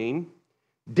pruning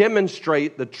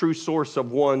demonstrate the true source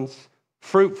of one's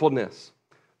fruitfulness.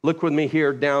 Look with me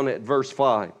here down at verse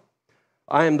 5.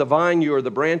 I am the vine, you are the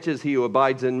branches. He who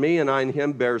abides in me and I in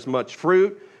him bears much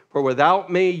fruit. For without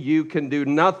me you can do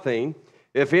nothing.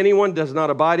 If anyone does not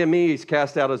abide in me, he's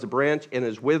cast out as a branch and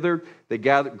is withered. They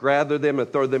gather them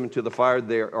and throw them into the fire.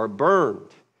 They are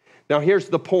burned. Now, here's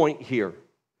the point here.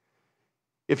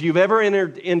 If you've ever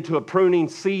entered into a pruning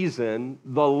season,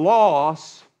 the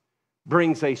loss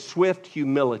brings a swift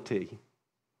humility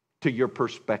to your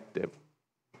perspective.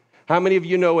 How many of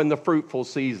you know in the fruitful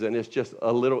season, it's just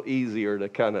a little easier to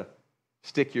kind of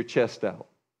stick your chest out?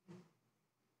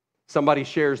 Somebody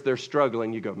shares they're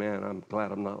struggling, you go, man, I'm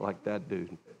glad I'm not like that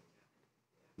dude.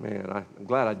 Man, I'm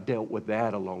glad I dealt with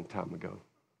that a long time ago.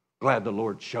 Glad the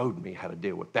Lord showed me how to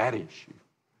deal with that issue.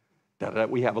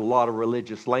 We have a lot of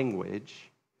religious language,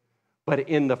 but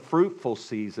in the fruitful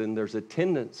season, there's a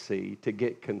tendency to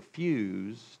get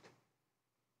confused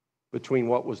between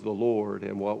what was the Lord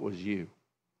and what was you.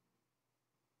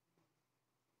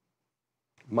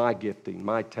 My gifting,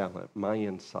 my talent, my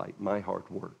insight, my hard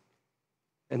work.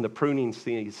 And the pruning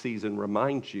season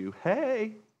reminds you,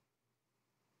 hey,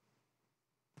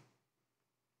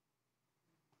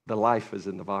 the life is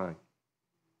in the vine.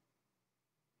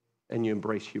 And you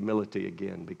embrace humility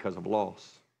again because of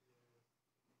loss.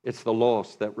 It's the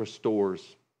loss that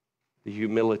restores the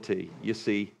humility. You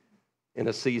see, in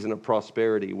a season of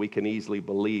prosperity, we can easily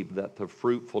believe that the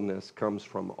fruitfulness comes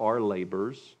from our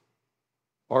labors,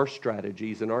 our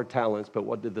strategies, and our talents. But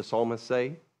what did the psalmist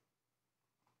say?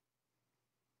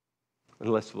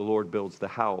 Unless the Lord builds the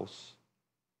house,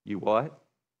 you what?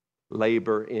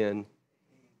 Labor in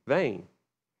vain.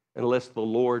 Unless the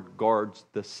Lord guards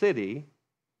the city,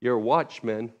 your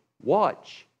watchmen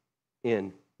watch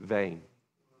in vain.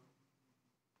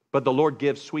 But the Lord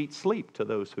gives sweet sleep to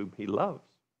those whom he loves.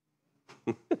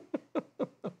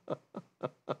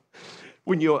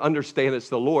 When you understand it's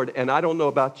the Lord, and I don't know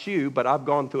about you, but I've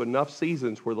gone through enough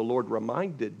seasons where the Lord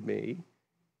reminded me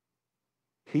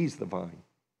he's the vine.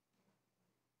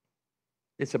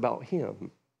 It's about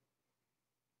him.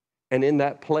 And in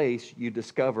that place, you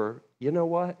discover, you know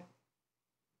what?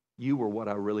 You were what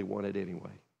I really wanted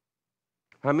anyway.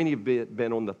 How many have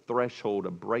been on the threshold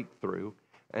of breakthrough,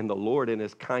 and the Lord in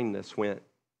his kindness went,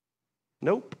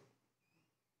 nope.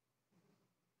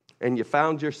 And you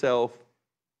found yourself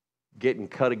getting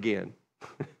cut again.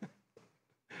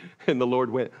 And the Lord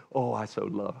went, oh, I so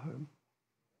love him.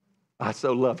 I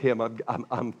so love him.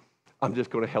 I'm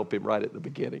just going to help him right at the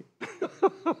beginning.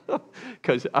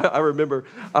 Because I remember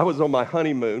I was on my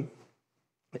honeymoon,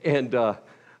 and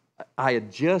I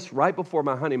had just, right before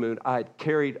my honeymoon, I had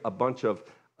carried a bunch of,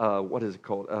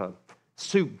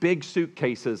 big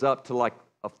suitcases up to like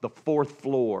the fourth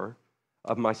floor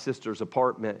of my sister's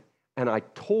apartment, and I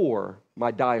tore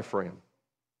my diaphragm,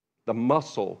 the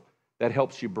muscle that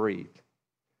helps you breathe.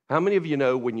 How many of you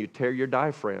know when you tear your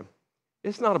diaphragm,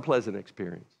 it's not a pleasant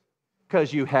experience?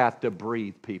 Because you have to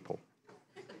breathe, people.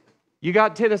 You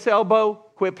got tennis elbow?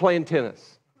 Quit playing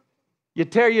tennis. You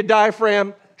tear your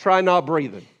diaphragm? Try not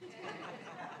breathing.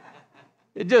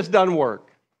 It just doesn't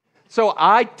work. So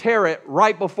I tear it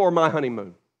right before my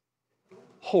honeymoon.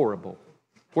 Horrible.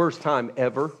 Worst time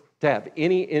ever to have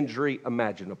any injury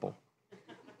imaginable.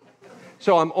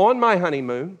 So I'm on my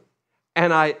honeymoon,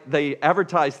 and they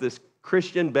advertised this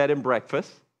Christian bed and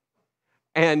breakfast.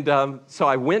 And so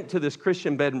I went to this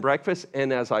Christian bed and breakfast,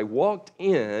 and as I walked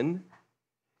in,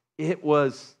 it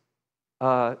was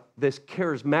this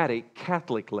charismatic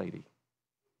Catholic lady.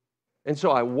 And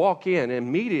so I walk in, and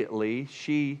immediately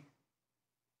she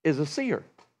is a seer.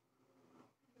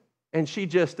 And she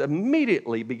just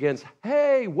immediately begins,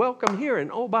 hey, welcome here.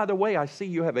 And oh, by the way, I see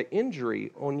you have an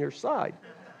injury on your side.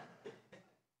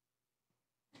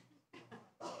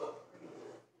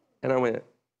 And I went,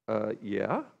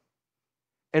 yeah.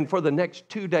 And for the next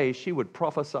 2 days, she would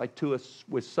prophesy to us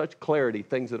with such clarity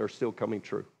things that are still coming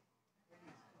true.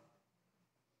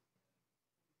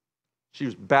 She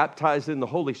was baptized in the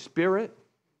Holy Spirit.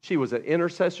 She was an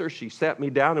intercessor. She sat me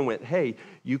down and went, hey,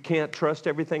 you can't trust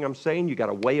everything I'm saying. You got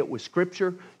to weigh it with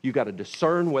Scripture. You got to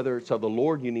discern whether it's of the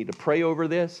Lord. You need to pray over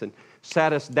this. And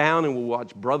sat us down, and we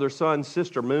watched Brother Sun,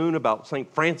 Sister Moon about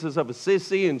St. Francis of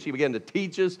Assisi, and she began to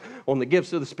teach us on the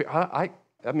gifts of the Spirit. I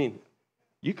mean,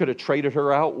 you could have traded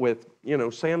her out with,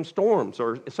 Sam Storms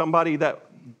or somebody that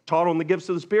taught on the gifts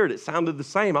of the Spirit. It sounded the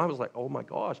same. I was like, oh my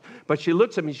gosh. But she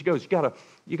looks at me, she goes, you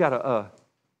got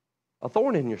a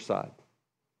thorn in your side.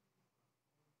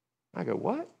 I go,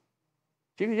 what?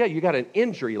 She goes, yeah, you got an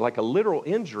injury, like a literal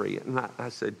injury. And I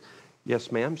said,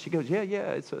 yes, ma'am. She goes, yeah,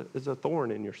 it's a thorn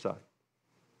in your side.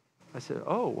 I said,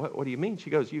 oh, what do you mean? She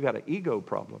goes, you got an ego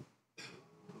problem.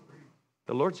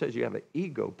 The Lord says you have an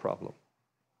ego problem.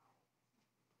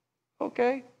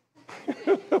 Okay.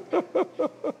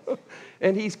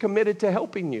 And he's committed to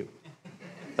helping you.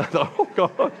 I thought, oh,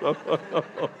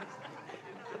 God.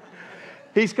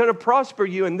 He's going to prosper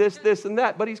you in this, this, and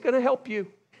that, but he's going to help you.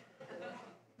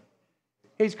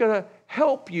 He's going to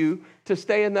help you to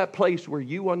stay in that place where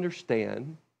you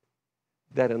understand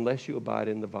that unless you abide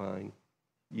in the vine,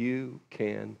 you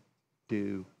can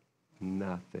do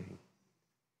nothing.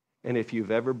 And if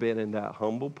you've ever been in that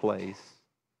humble place,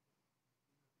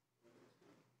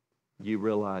 you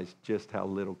realize just how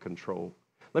little control.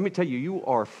 Let me tell you, you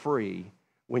are free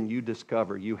when you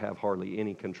discover you have hardly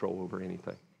any control over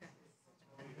anything.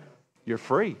 You're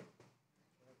free.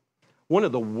 One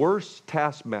of the worst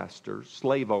taskmasters,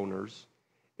 slave owners,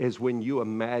 is when you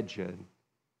imagine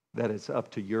that it's up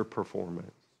to your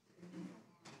performance.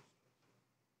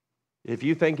 If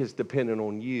you think it's dependent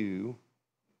on you,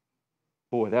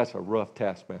 boy, that's a rough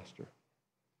taskmaster.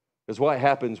 Because what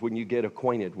happens when you get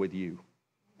acquainted with you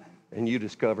and you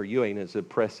discover you ain't as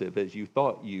impressive as you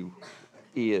thought you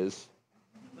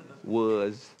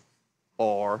was,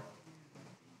 are.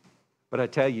 But I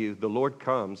tell you, the Lord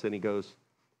comes and he goes,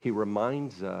 he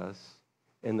reminds us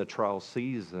in the trial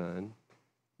season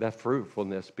that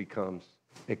fruitfulness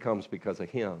comes because of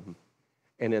him.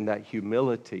 And in that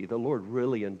humility, the Lord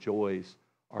really enjoys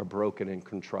our broken and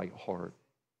contrite heart.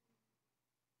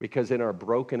 Because in our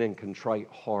broken and contrite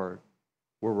heart,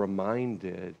 we're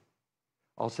reminded,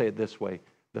 I'll say it this way,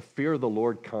 the fear of the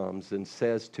Lord comes and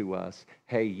says to us,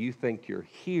 hey, you think you're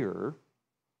here,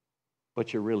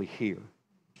 but you're really here.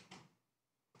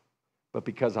 But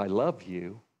because I love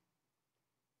you,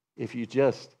 if you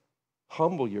just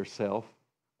humble yourself,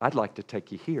 I'd like to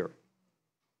take you here.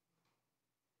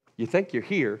 You think you're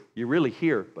here, you're really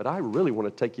here, but I really want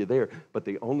to take you there. But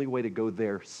the only way to go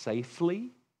there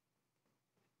safely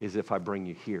is if I bring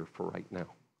you here for right now.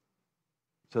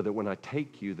 So that when I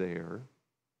take you there,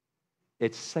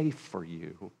 it's safe for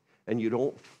you and you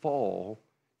don't fall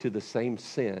to the same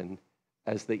sin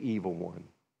as the evil one.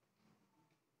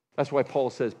 That's why Paul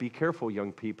says, be careful,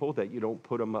 young people, that you don't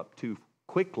put them up too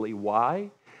quickly. Why?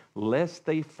 Lest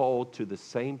they fall to the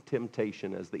same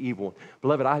temptation as the evil one.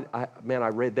 Beloved, I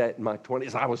read that in my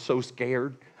 20s. I was so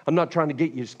scared. I'm not trying to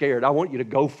get you scared. I want you to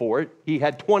go for it. He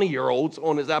had 20-year-olds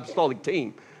on his apostolic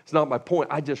team. It's not my point.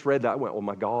 I just read that. I went, oh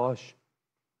my gosh.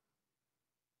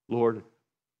 Lord,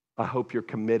 I hope you're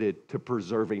committed to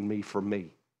preserving me for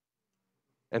me.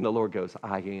 And the Lord goes,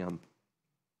 I am.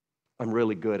 I'm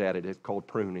really good at it. It's called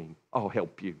pruning. I'll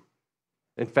help you.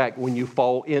 In fact, when you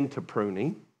fall into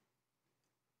pruning,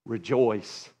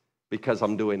 rejoice because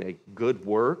I'm doing a good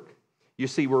work. You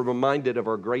see, we're reminded of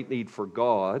our great need for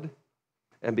God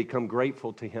and become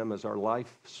grateful to him as our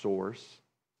life source.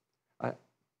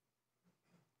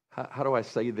 How do I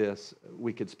say this?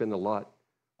 We could spend a lot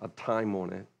of time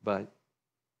on it, but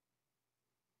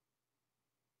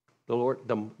the Lord,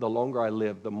 the longer I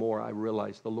live, the more I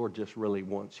realize the Lord just really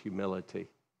wants humility.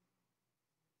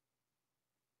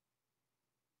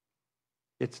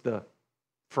 It's the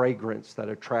fragrance that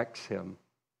attracts him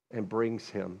and brings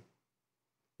him.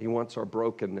 He wants our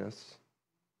brokenness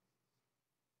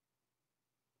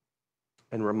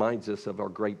and reminds us of our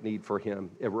great need for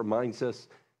him. It reminds us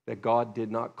that God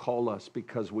did not call us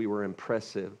because we were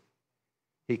impressive.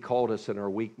 He called us in our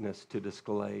weakness to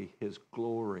display his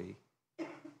glory.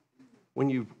 When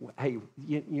you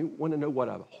want to know what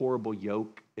a horrible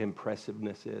yoke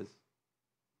impressiveness is?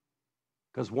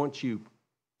 Because once you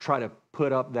try to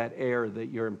put up that air that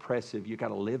you're impressive, you got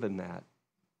to live in that.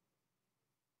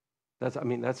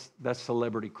 That's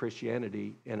celebrity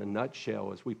Christianity in a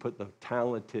nutshell, as we put the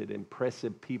talented,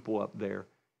 impressive people up there,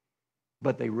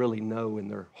 but they really know in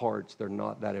their hearts they're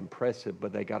not that impressive,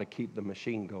 but they got to keep the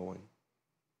machine going.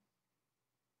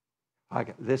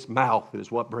 This mouth is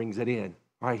what brings it in,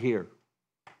 right here.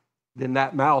 Then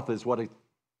that mouth is what it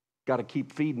got to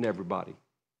keep feeding everybody.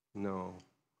 No.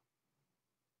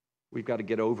 We've got to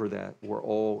get over that. We're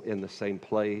all in the same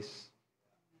place.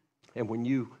 And when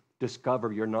you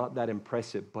discover you're not that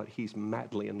impressive, but he's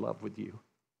madly in love with you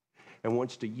and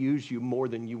wants to use you more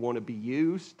than you want to be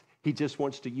used, he just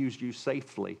wants to use you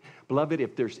safely. Beloved,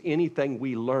 if there's anything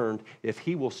we learned, if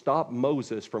he will stop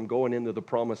Moses from going into the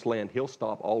promised land, he'll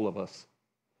stop all of us.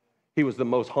 He was the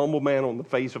most humble man on the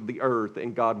face of the earth,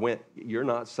 and God went, you're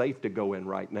not safe to go in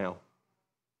right now.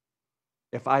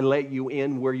 If I let you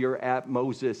in where you're at,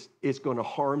 Moses, it's going to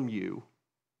harm you.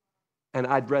 And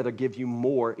I'd rather give you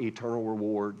more eternal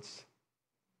rewards.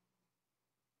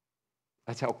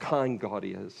 That's how kind God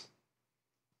is.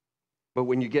 But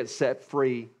when you get set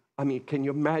free, can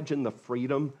you imagine the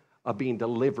freedom of being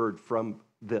delivered from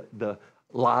the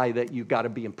lie that you got to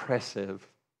be impressive?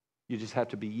 You just have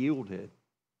to be yielded.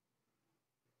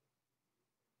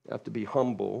 You have to be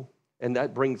humble. And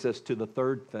that brings us to the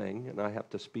third thing, and I have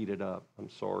to speed it up. I'm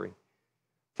sorry.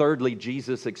 Thirdly,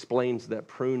 Jesus explains that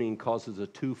pruning causes a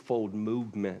twofold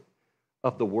movement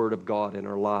of the Word of God in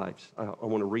our lives. I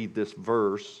want to read this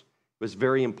verse. It's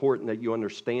very important that you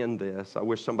understand this. I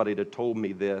wish somebody had told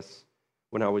me this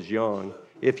when I was young.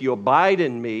 If you abide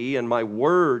in me and my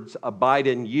words abide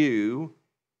in you,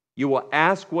 you will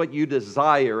ask what you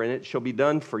desire and it shall be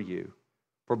done for you.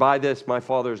 For by this my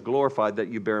Father is glorified, that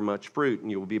you bear much fruit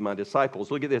and you will be my disciples.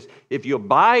 Look at this. If you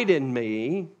abide in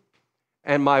me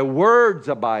and my words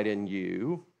abide in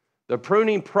you, the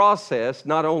pruning process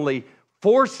not only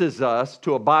forces us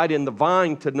to abide in the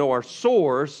vine to know our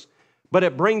source, but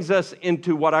it brings us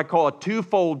into what I call a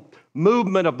twofold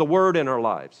movement of the Word in our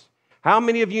lives. How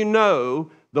many of you know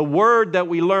the Word that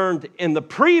we learned in the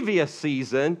previous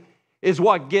season is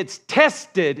what gets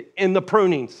tested in the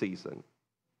pruning season?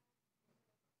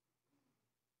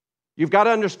 You've got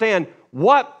to understand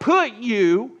what put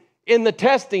you in the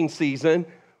testing season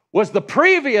was the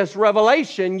previous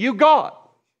revelation you got.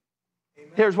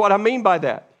 Amen. Here's what I mean by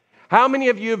that. How many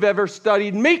of you have ever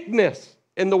studied meekness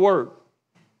in the Word?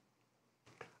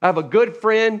 I have a good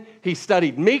friend. He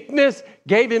studied meekness,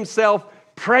 gave himself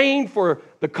praying for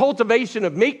the cultivation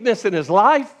of meekness in his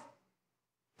life.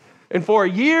 And for a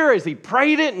year, as he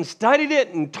prayed it and studied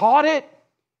it and taught it,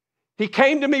 he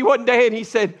came to me one day and he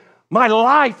said, my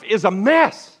life is a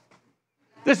mess.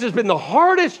 This has been the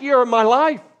hardest year of my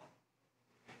life.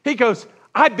 He goes,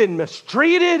 I've been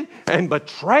mistreated and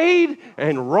betrayed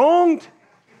and wronged.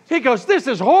 He goes, this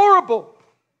is horrible.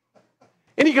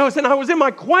 And he goes, and I was in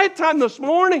my quiet time this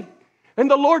morning, and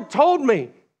the Lord told me,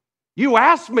 you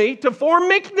asked me to form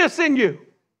meekness in you.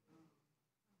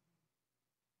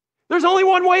 There's only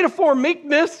one way to form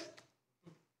meekness: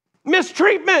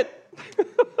 mistreatment.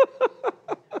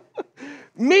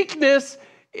 Meekness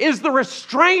is the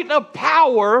restraint of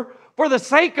power for the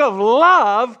sake of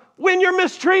love when you're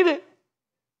mistreated.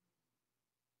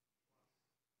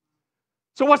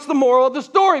 So what's the moral of the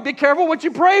story? Be careful what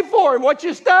you pray for and what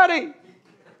you study.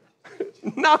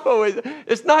 No,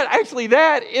 it's not actually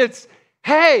that. It's,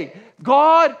 hey,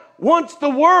 God wants the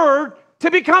Word to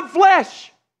become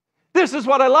flesh. This is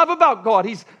what I love about God.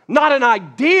 He's not an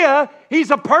idea.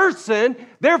 He's a person.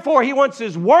 Therefore, He wants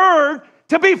His Word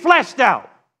to be fleshed out.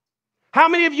 How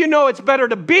many of you know it's better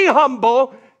to be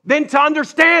humble than to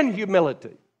understand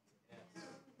humility?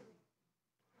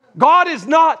 God is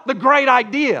not the great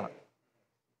idea.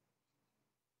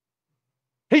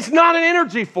 He's not an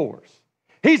energy force.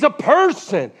 He's a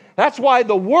person. That's why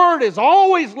the Word is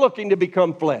always looking to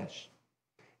become flesh.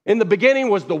 In the beginning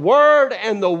was the Word,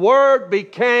 and the Word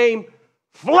became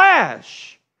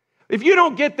flesh. If you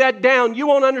don't get that down, you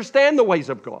won't understand the ways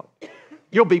of God.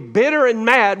 You'll be bitter and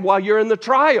mad while you're in the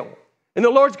trial. And the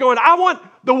Lord's going, I want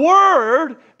the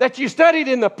Word that you studied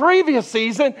in the previous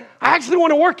season, I actually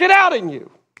want to work it out in you.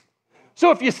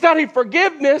 So if you study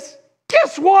forgiveness,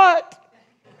 guess what?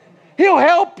 He'll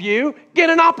help you get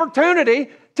an opportunity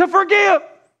to forgive.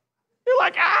 You're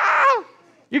like,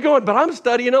 You're going, but I'm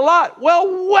studying a lot.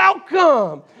 Well,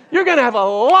 welcome. You're going to have a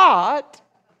lot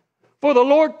for the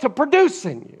Lord to produce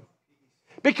in you.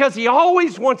 Because He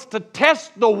always wants to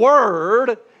test the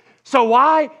Word. So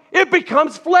why? It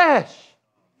becomes flesh.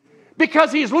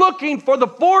 Because He's looking for the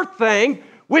fourth thing,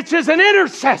 which is an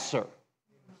intercessor.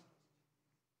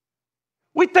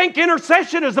 We think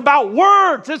intercession is about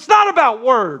words. It's not about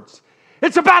words.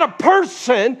 It's about a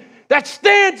person that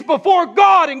stands before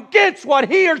God and gets what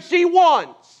he or she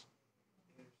wants.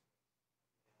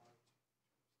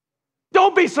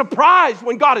 Don't be surprised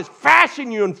when God is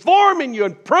fashioning you and forming you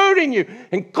and pruning you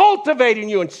and cultivating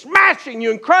you and smashing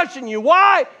you and crushing you.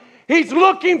 Why? He's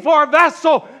looking for a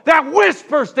vessel that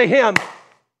whispers to Him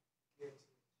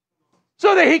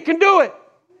so that He can do it.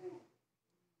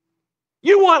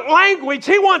 You want language,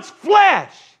 He wants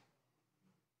flesh.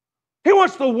 He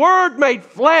wants the Word made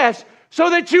flesh so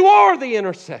that you are the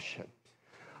intercession.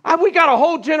 We got a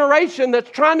whole generation that's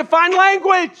trying to find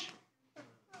language.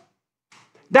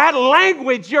 That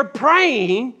language you're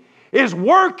praying is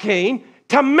working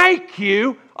to make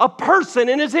you a person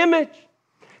in His image.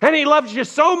 And He loves you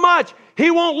so much, He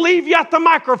won't leave you at the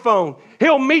microphone.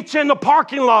 He'll meet you in the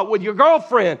parking lot with your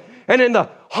girlfriend and in the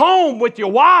home with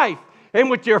your wife and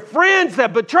with your friends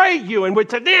that betray you and with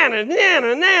the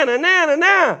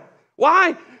na.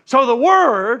 Why? So the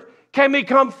Word can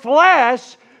become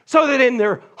flesh so that in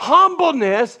their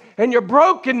humbleness and your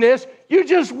brokenness, you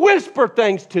just whisper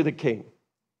things to the King.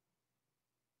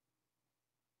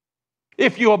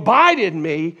 If you abide in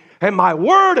me and my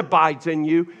Word abides in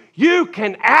you, you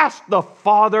can ask the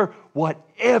Father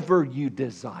whatever you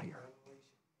desire.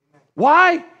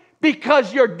 Why?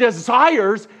 Because your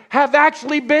desires have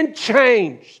actually been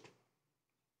changed.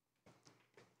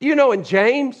 You know, in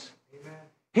James,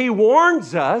 he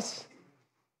warns us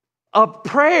of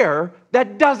prayer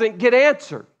that doesn't get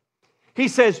answered. He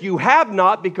says, you have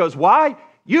not because why?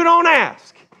 You don't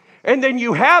ask. And then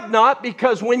you have not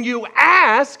because when you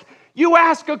ask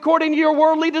according to your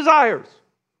worldly desires.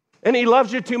 And he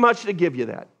loves you too much to give you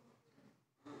that.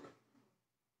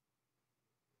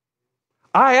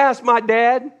 I asked my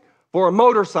dad for a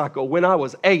motorcycle when I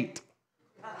was 8.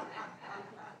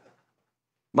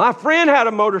 My friend had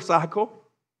a motorcycle.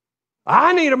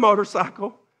 I need a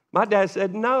motorcycle. My dad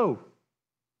said no.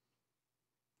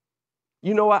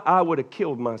 You know what? I would have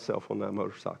killed myself on that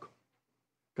motorcycle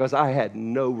because I had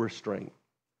no restraint.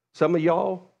 Some of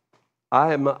y'all,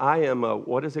 I am a,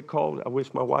 what is it called? I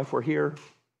wish my wife were here.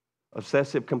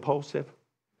 Obsessive compulsive.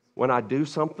 When I do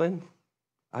something,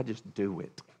 I just do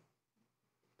it.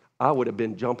 I would have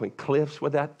been jumping cliffs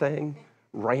with that thing,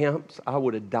 ramps. I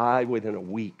would have died within a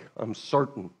week, I'm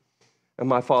certain. And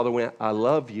my father went, I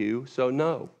love you, so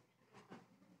no.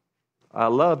 I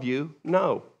love you,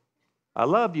 no. I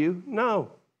love you,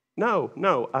 no.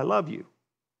 No, I love you.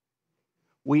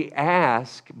 We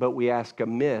ask, but we ask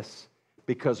amiss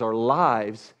because our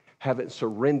lives haven't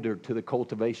surrendered to the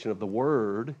cultivation of the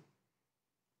Word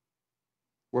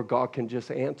where God can just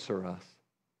answer us.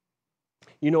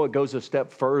 You know, it goes a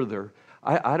step further.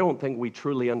 I don't think we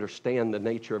truly understand the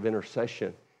nature of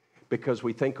intercession because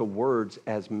we think of words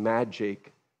as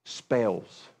magic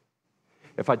spells.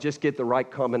 If I just get the right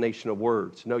combination of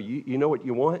words. No, you know what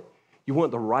you want? You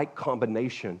want the right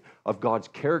combination of God's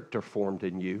character formed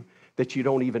in you that you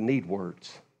don't even need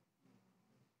words.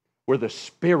 Where the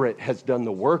Spirit has done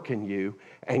the work in you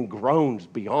and groans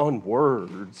beyond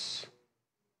words.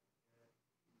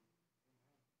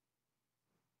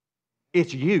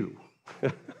 It's you.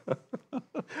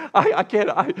 I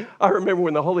remember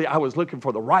when I was looking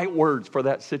for the right words for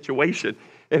that situation,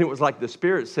 and it was like the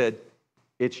Spirit said,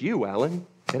 it's you, Alan.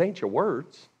 It ain't your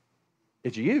words.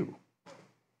 It's you.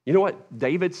 You know what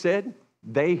David said?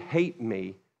 They hate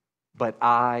me, but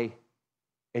I,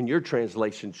 and your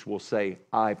translations will say,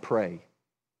 I pray.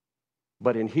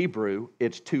 But in Hebrew,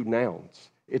 it's 2 nouns.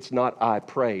 It's not I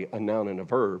pray, a noun and a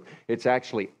verb. It's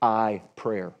actually I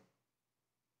prayer.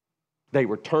 They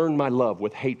return my love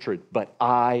with hatred, but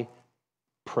I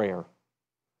prayer.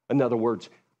 In other words,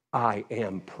 I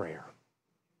am prayer.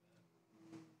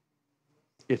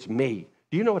 It's me.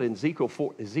 Do you know what in Ezekiel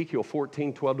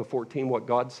 14, 12 to 14, what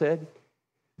God said?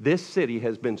 This city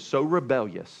has been so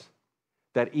rebellious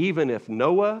that even if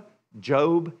Noah,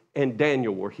 Job, and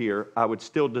Daniel were here, I would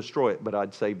still destroy it, but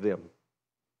I'd save them.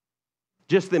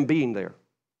 Just them being there.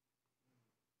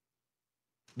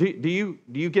 Do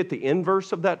you get the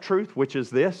inverse of that truth, which is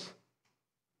this?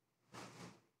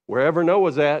 Wherever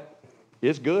Noah's at,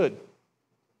 it's good.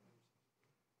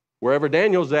 Wherever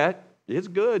Daniel's at, it's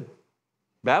good.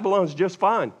 Babylon's just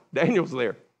fine. Daniel's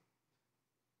there.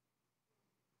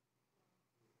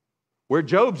 Where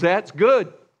Job's at, it's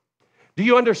good. Do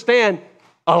you understand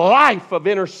a life of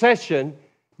intercession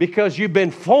because you've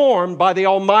been formed by the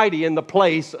Almighty in the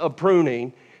place of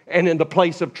pruning and in the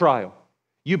place of trial?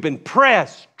 You've been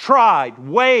pressed, tried,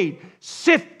 weighed,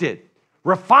 sifted,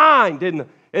 refined in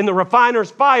the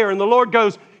refiner's fire. And the Lord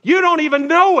goes, you don't even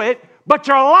know it, but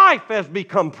your life has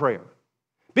become prayer.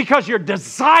 Because your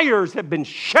desires have been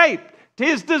shaped to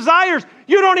His desires.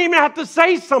 You don't even have to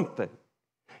say something.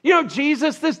 You know,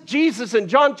 Jesus in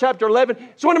John chapter 11,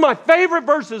 it's one of my favorite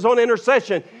verses on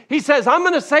intercession. He says, I'm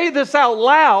going to say this out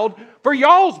loud for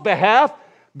y'all's behalf.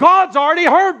 God's already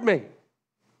heard me.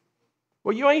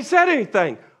 Well, you ain't said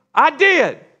anything. I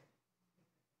did.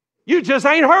 You just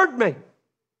ain't heard me.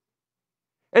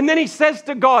 And then He says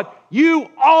to God, you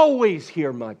always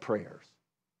hear my prayers.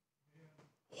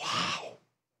 Wow.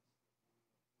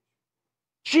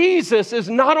 Jesus is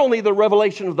not only the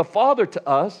revelation of the Father to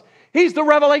us, He's the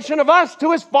revelation of us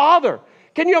to His Father.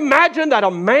 Can you imagine that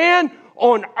a man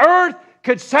on earth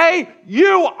could say,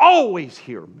 you always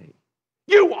hear me.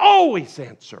 You always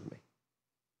answer me.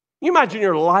 You imagine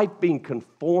your life being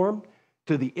conformed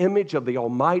to the image of the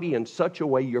Almighty in such a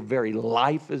way your very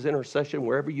life is intercession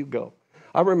wherever you go.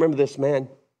 I remember this man,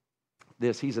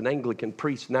 he's an Anglican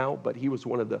priest now, but he was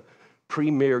one of the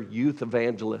premier youth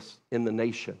evangelists in the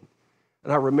nation.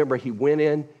 And I remember he went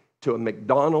in to a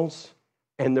McDonald's,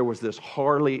 and there was this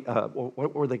Harley,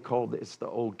 what were they called? It's the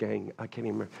old gang. I can't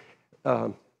even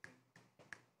remember.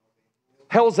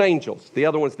 Hell's Angels. The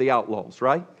other one's the Outlaws,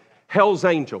 right? Hell's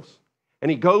Angels. And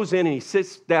he goes in and he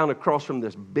sits down across from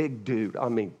this big dude. I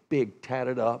mean, big,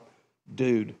 tatted up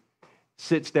dude.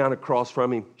 Sits down across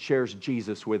from him, shares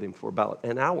Jesus with him for about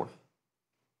an hour.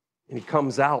 And he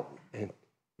comes out and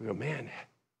we go, man,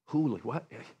 Hooli, what?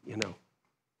 You know.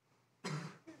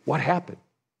 What happened?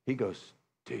 He goes,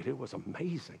 dude, it was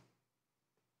amazing.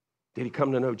 Did he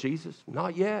come to know Jesus?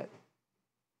 Not yet.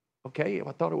 Okay,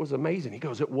 I thought it was amazing. He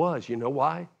goes, it was. You know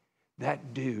why?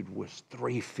 That dude was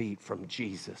 3 feet from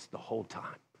Jesus the whole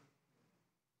time.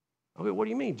 Okay, what do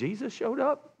you mean? Jesus showed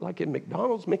up like in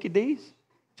McDonald's, Mickey D's?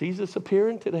 Jesus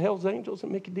appearing to the Hell's Angels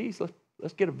and Mickey D's?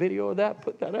 Let's get a video of that,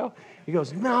 put that out. He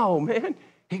goes, no, man.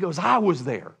 He goes, I was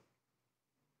there.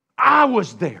 I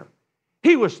was there.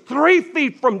 He was 3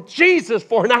 feet from Jesus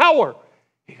for an hour.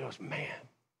 He goes, man,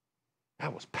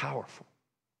 that was powerful.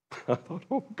 I thought,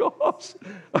 oh gosh.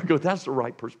 I go, that's the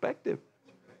right perspective.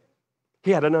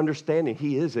 He had an understanding.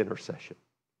 He is intercession.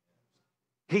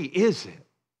 He is it.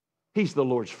 He's the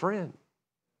Lord's friend.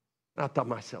 And I thought to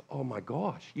myself, oh my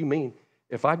gosh, you mean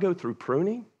if I go through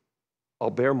pruning, I'll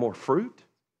bear more fruit?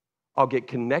 I'll get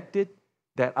connected,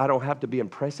 that I don't have to be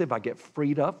impressive. I get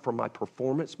freed up from my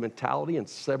performance mentality and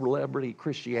celebrity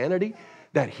Christianity,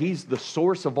 that he's the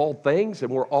source of all things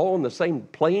and we're all on the same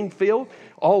playing field,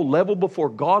 all level before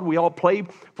God. We all play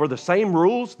for the same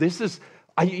rules.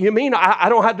 You mean I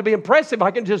don't have to be impressive?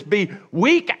 I can just be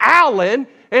weak Alan,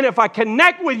 and if I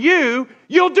connect with you,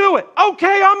 you'll do it.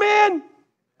 Okay, I'm in.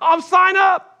 I'll sign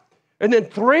up. And then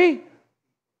 3,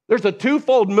 there's a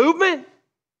twofold movement.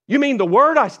 You mean the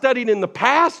word I studied in the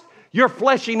past, you're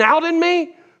fleshing out in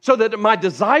me so that my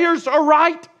desires are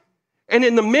right? And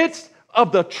in the midst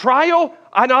of the trial,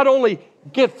 I not only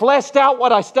get fleshed out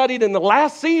what I studied in the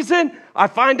last season, I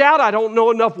find out I don't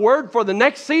know enough word for the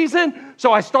next season,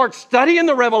 so I start studying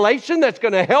the revelation that's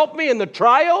going to help me in the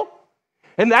trial.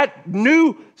 And that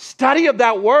new study of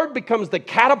that word becomes the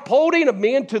catapulting of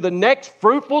me into the next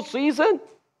fruitful season.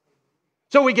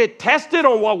 So we get tested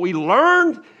on what we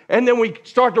learned, and then we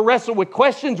start to wrestle with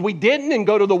questions we didn't and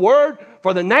go to the word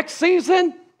for the next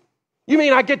season. You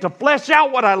mean I get to flesh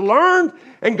out what I learned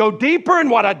and go deeper in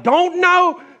what I don't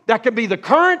know? That could be the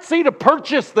currency to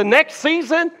purchase the next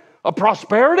season of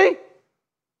prosperity?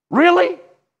 Really?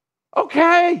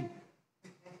 Okay.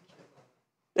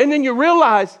 And then you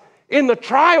realize in the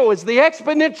trial is the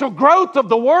exponential growth of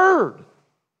the word.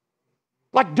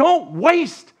 Like, don't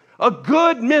waste a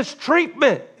good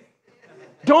mistreatment.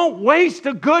 Don't waste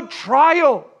a good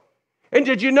trial. And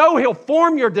did you know he'll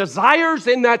form your desires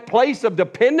in that place of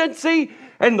dependency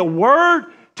and the word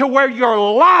to where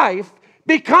your life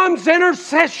becomes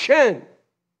intercession?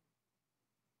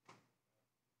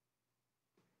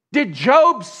 Did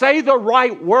Job say the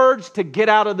right words to get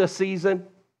out of the season?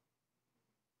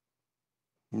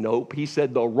 Nope, he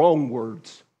said the wrong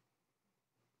words.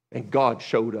 And God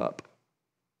showed up,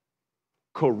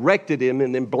 corrected him,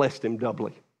 and then blessed him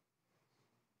doubly.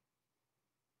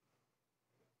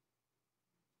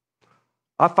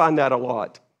 I find that a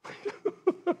lot.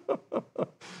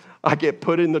 I get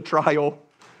put in the trial.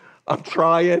 I'm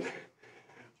trying,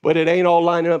 but it ain't all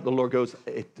lining up. The Lord goes,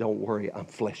 don't worry, I'm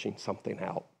fleshing something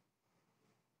out.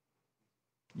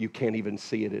 You can't even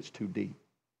see it. It's too deep.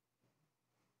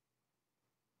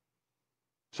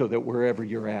 So that wherever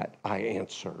you're at, I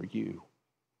answer you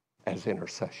as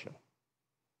intercession.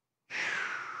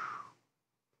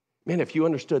 Man, if you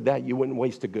understood that, you wouldn't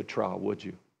waste a good trial, would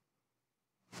you?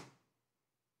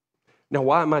 Now,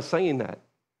 why am I saying that?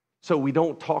 So we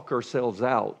don't talk ourselves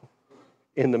out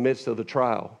in the midst of the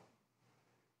trial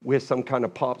with some kind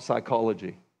of pop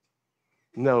psychology.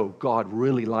 No, God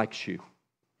really likes you.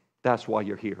 That's why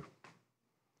you're here.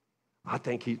 I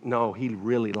think he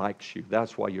really likes you.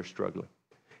 That's why you're struggling.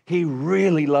 He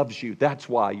really loves you. That's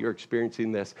why you're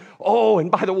experiencing this. Oh,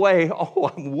 and by the way,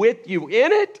 I'm with you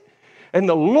in it. And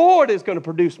the Lord is going to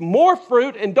produce more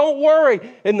fruit. And don't worry,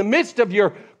 in the midst of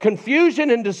your confusion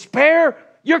and despair,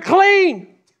 you're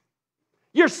clean.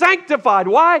 You're sanctified.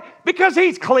 Why? Because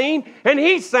he's clean and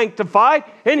he's sanctified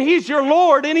and he's your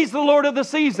Lord and he's the Lord of the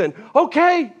season.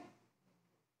 Okay.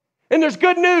 And there's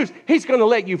good news. He's going to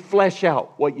let you flesh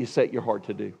out what you set your heart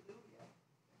to do.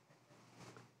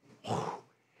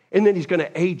 And then he's going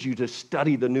to aid you to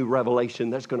study the new revelation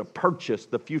that's going to purchase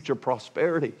the future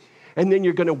prosperity. And then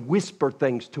you're going to whisper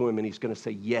things to him and he's going to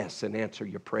say yes and answer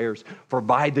your prayers. For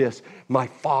by this, my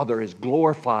Father is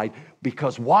glorified.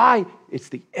 Because why? It's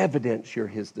the evidence you're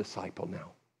his disciple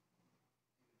now.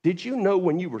 Did you know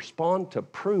when you respond to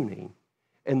pruning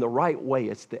in the right way,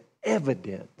 it's the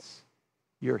evidence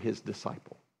you're his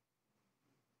disciple?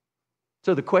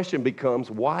 So the question becomes,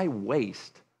 why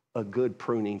waste a good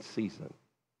pruning season?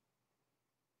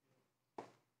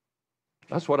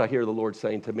 That's what I hear the Lord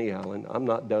saying to me, Alan. I'm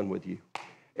not done with you.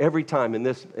 Every time in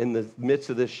the midst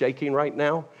of this shaking right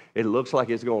now, it looks like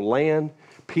it's going to land,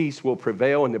 peace will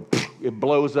prevail, and it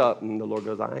blows up. And the Lord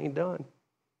goes, I ain't done.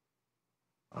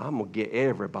 I'm going to get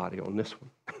everybody on this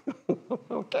one.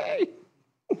 Okay.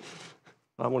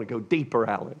 I want to go deeper,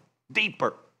 Alan.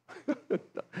 Deeper.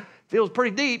 Feels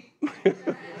pretty deep.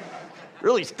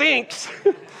 Really stinks.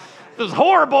 This is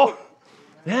horrible.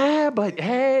 Yeah, but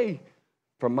hey,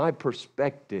 from my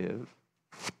perspective,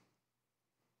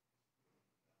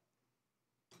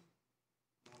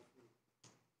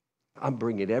 I'm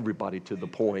bringing everybody to the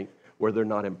point where they're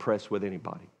not impressed with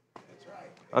anybody.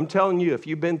 I'm telling you, if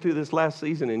you've been through this last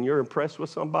season and you're impressed with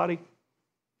somebody,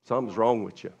 something's wrong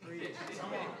with you.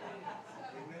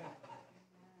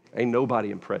 Ain't nobody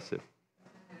impressive.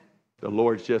 The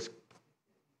Lord's just,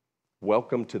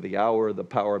 welcome to the hour of the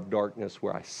power of darkness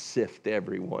where I sift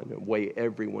everyone and weigh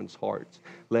everyone's hearts.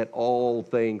 Let all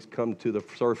things come to the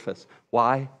surface.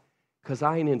 Why? Because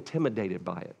I ain't intimidated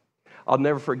by it. I'll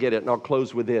never forget it, and I'll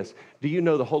close with this. Do you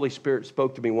know the Holy Spirit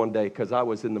spoke to me one day because I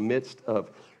was in the midst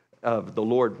of the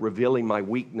Lord revealing my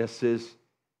weaknesses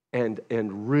and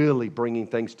really bringing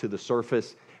things to the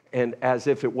surface. And as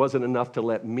if it wasn't enough to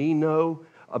let me know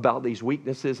about these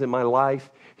weaknesses in my life,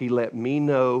 He let me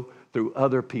know through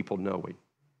other people knowing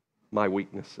my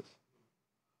weaknesses.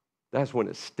 That's when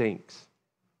it stinks.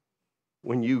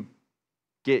 When you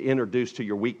get introduced to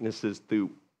your weaknesses through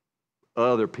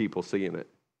other people seeing it.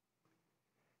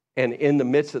 And in the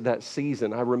midst of that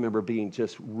season, I remember being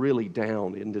just really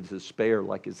down into despair,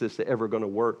 like, is this ever going to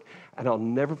work? And I'll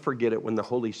never forget it when the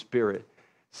Holy Spirit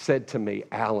said to me,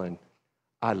 Alan,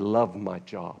 I love my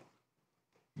job.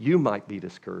 You might be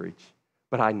discouraged,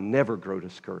 but I never grow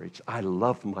discouraged. I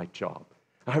love my job.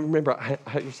 I remember I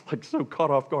was like so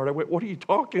caught off guard. I went, what are you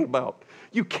talking about?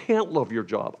 You can't love your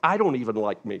job. I don't even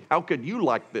like me. How could you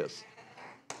like this?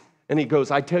 And he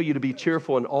goes, I tell you to be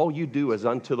cheerful, and all you do is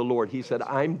unto the Lord. He said,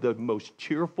 I'm the most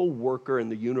cheerful worker in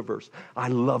the universe. I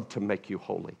love to make you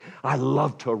holy. I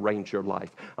love to arrange your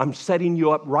life. I'm setting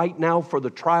you up right now for the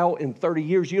trial in 30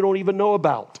 years you don't even know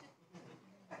about.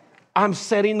 I'm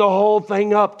setting the whole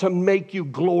thing up to make you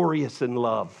glorious in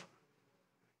love.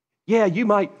 Yeah, you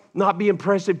might not be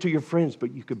impressive to your friends,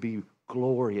 but you could be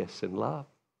glorious in love.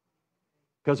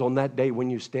 Because on that day when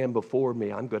you stand before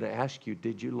me, I'm going to ask you,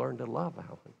 did you learn to love,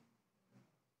 Alan?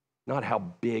 Not how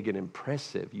big and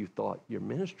impressive you thought your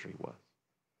ministry was.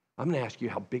 I'm going to ask you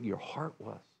how big your heart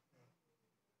was.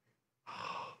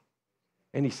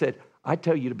 And he said, I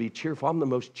tell you to be cheerful. I'm the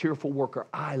most cheerful worker.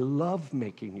 I love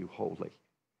making you holy.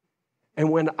 And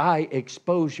when I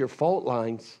expose your fault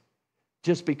lines,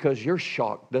 just because you're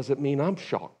shocked doesn't mean I'm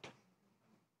shocked.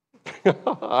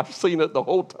 I've seen it the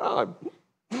whole time.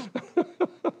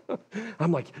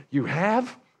 I'm like, you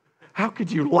have? How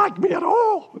could you like me at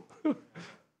all?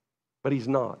 But he's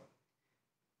not.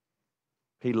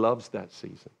 He loves that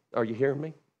season. Are you hearing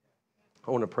me? I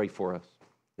want to pray for us,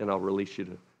 and I'll release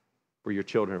you for your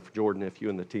children. For Jordan, if you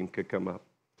and the team could come up.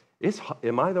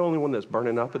 Am I the only one that's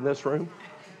burning up in this room?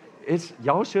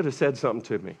 Y'all should have said something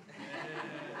to me.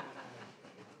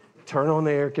 Turn on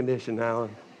the air conditioner,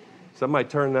 Alan. Somebody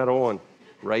turn that on.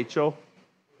 Rachel,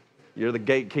 you're the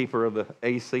gatekeeper of the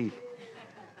AC.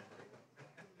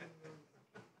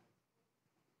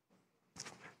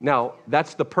 Now,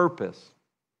 that's the purpose.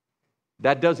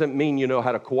 That doesn't mean you know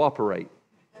how to cooperate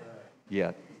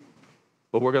yet.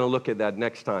 But we're going to look at that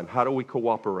next time. How do we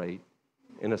cooperate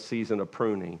in a season of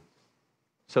pruning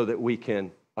so that we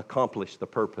can accomplish the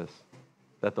purpose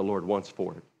that the Lord wants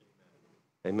for it?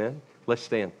 Amen? Let's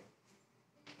stand.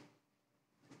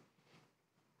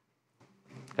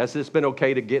 Has this been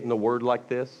okay to get in the Word like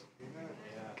this?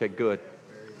 Okay, good.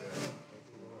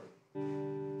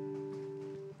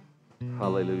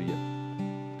 Hallelujah.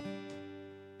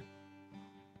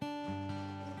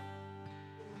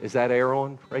 Is that air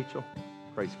on, Rachel?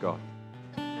 Praise God.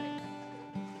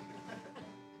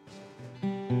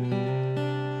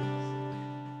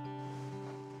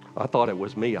 I thought it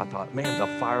was me. I thought, man, the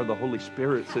fire of the Holy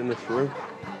Spirit's in this room.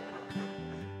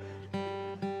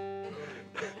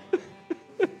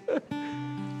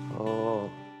 Oh,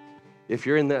 if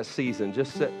you're in that season,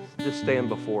 just stand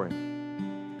before Him.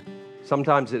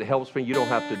 Sometimes it helps me. You don't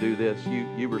have to do this.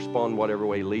 You respond whatever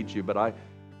way He leads you. But I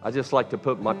just like to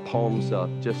put my palms up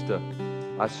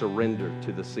I surrender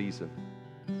to the season.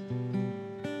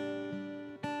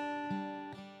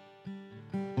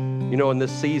 You know, in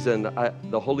this season,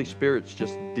 the Holy Spirit's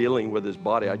just dealing with His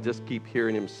body. I just keep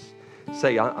hearing Him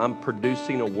say, I'm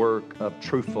producing a work of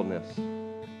truthfulness.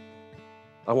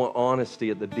 I want honesty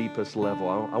at the deepest level.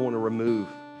 I want to remove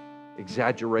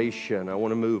exaggeration. I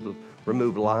want to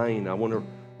remove lying. I want to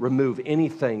remove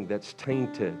anything that's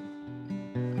tainted.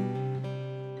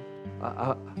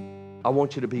 I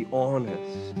want you to be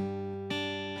honest.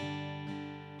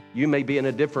 You may be in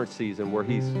a different season where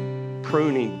He's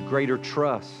pruning greater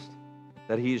trust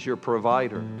that He's your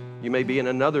provider. You may be in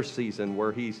another season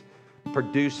where He's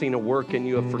producing a work in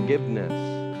you of forgiveness.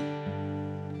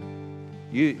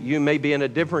 You may be in a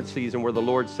different season where the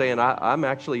Lord's saying, I'm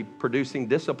actually producing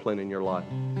discipline in your life.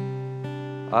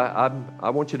 I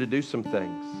want you to do some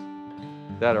things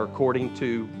that are according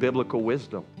to biblical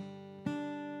wisdom.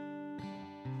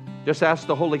 Just ask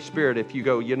the Holy Spirit if you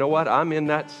go, you know what, I'm in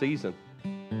that season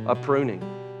of pruning.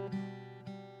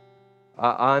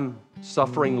 I'm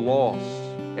suffering loss.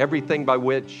 Everything by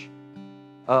which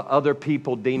other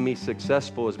people deem me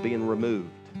successful is being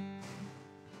removed.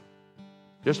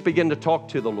 Just begin to talk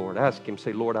to the Lord. Ask Him,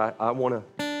 say, Lord, I want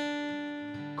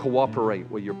to cooperate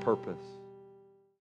with your purpose.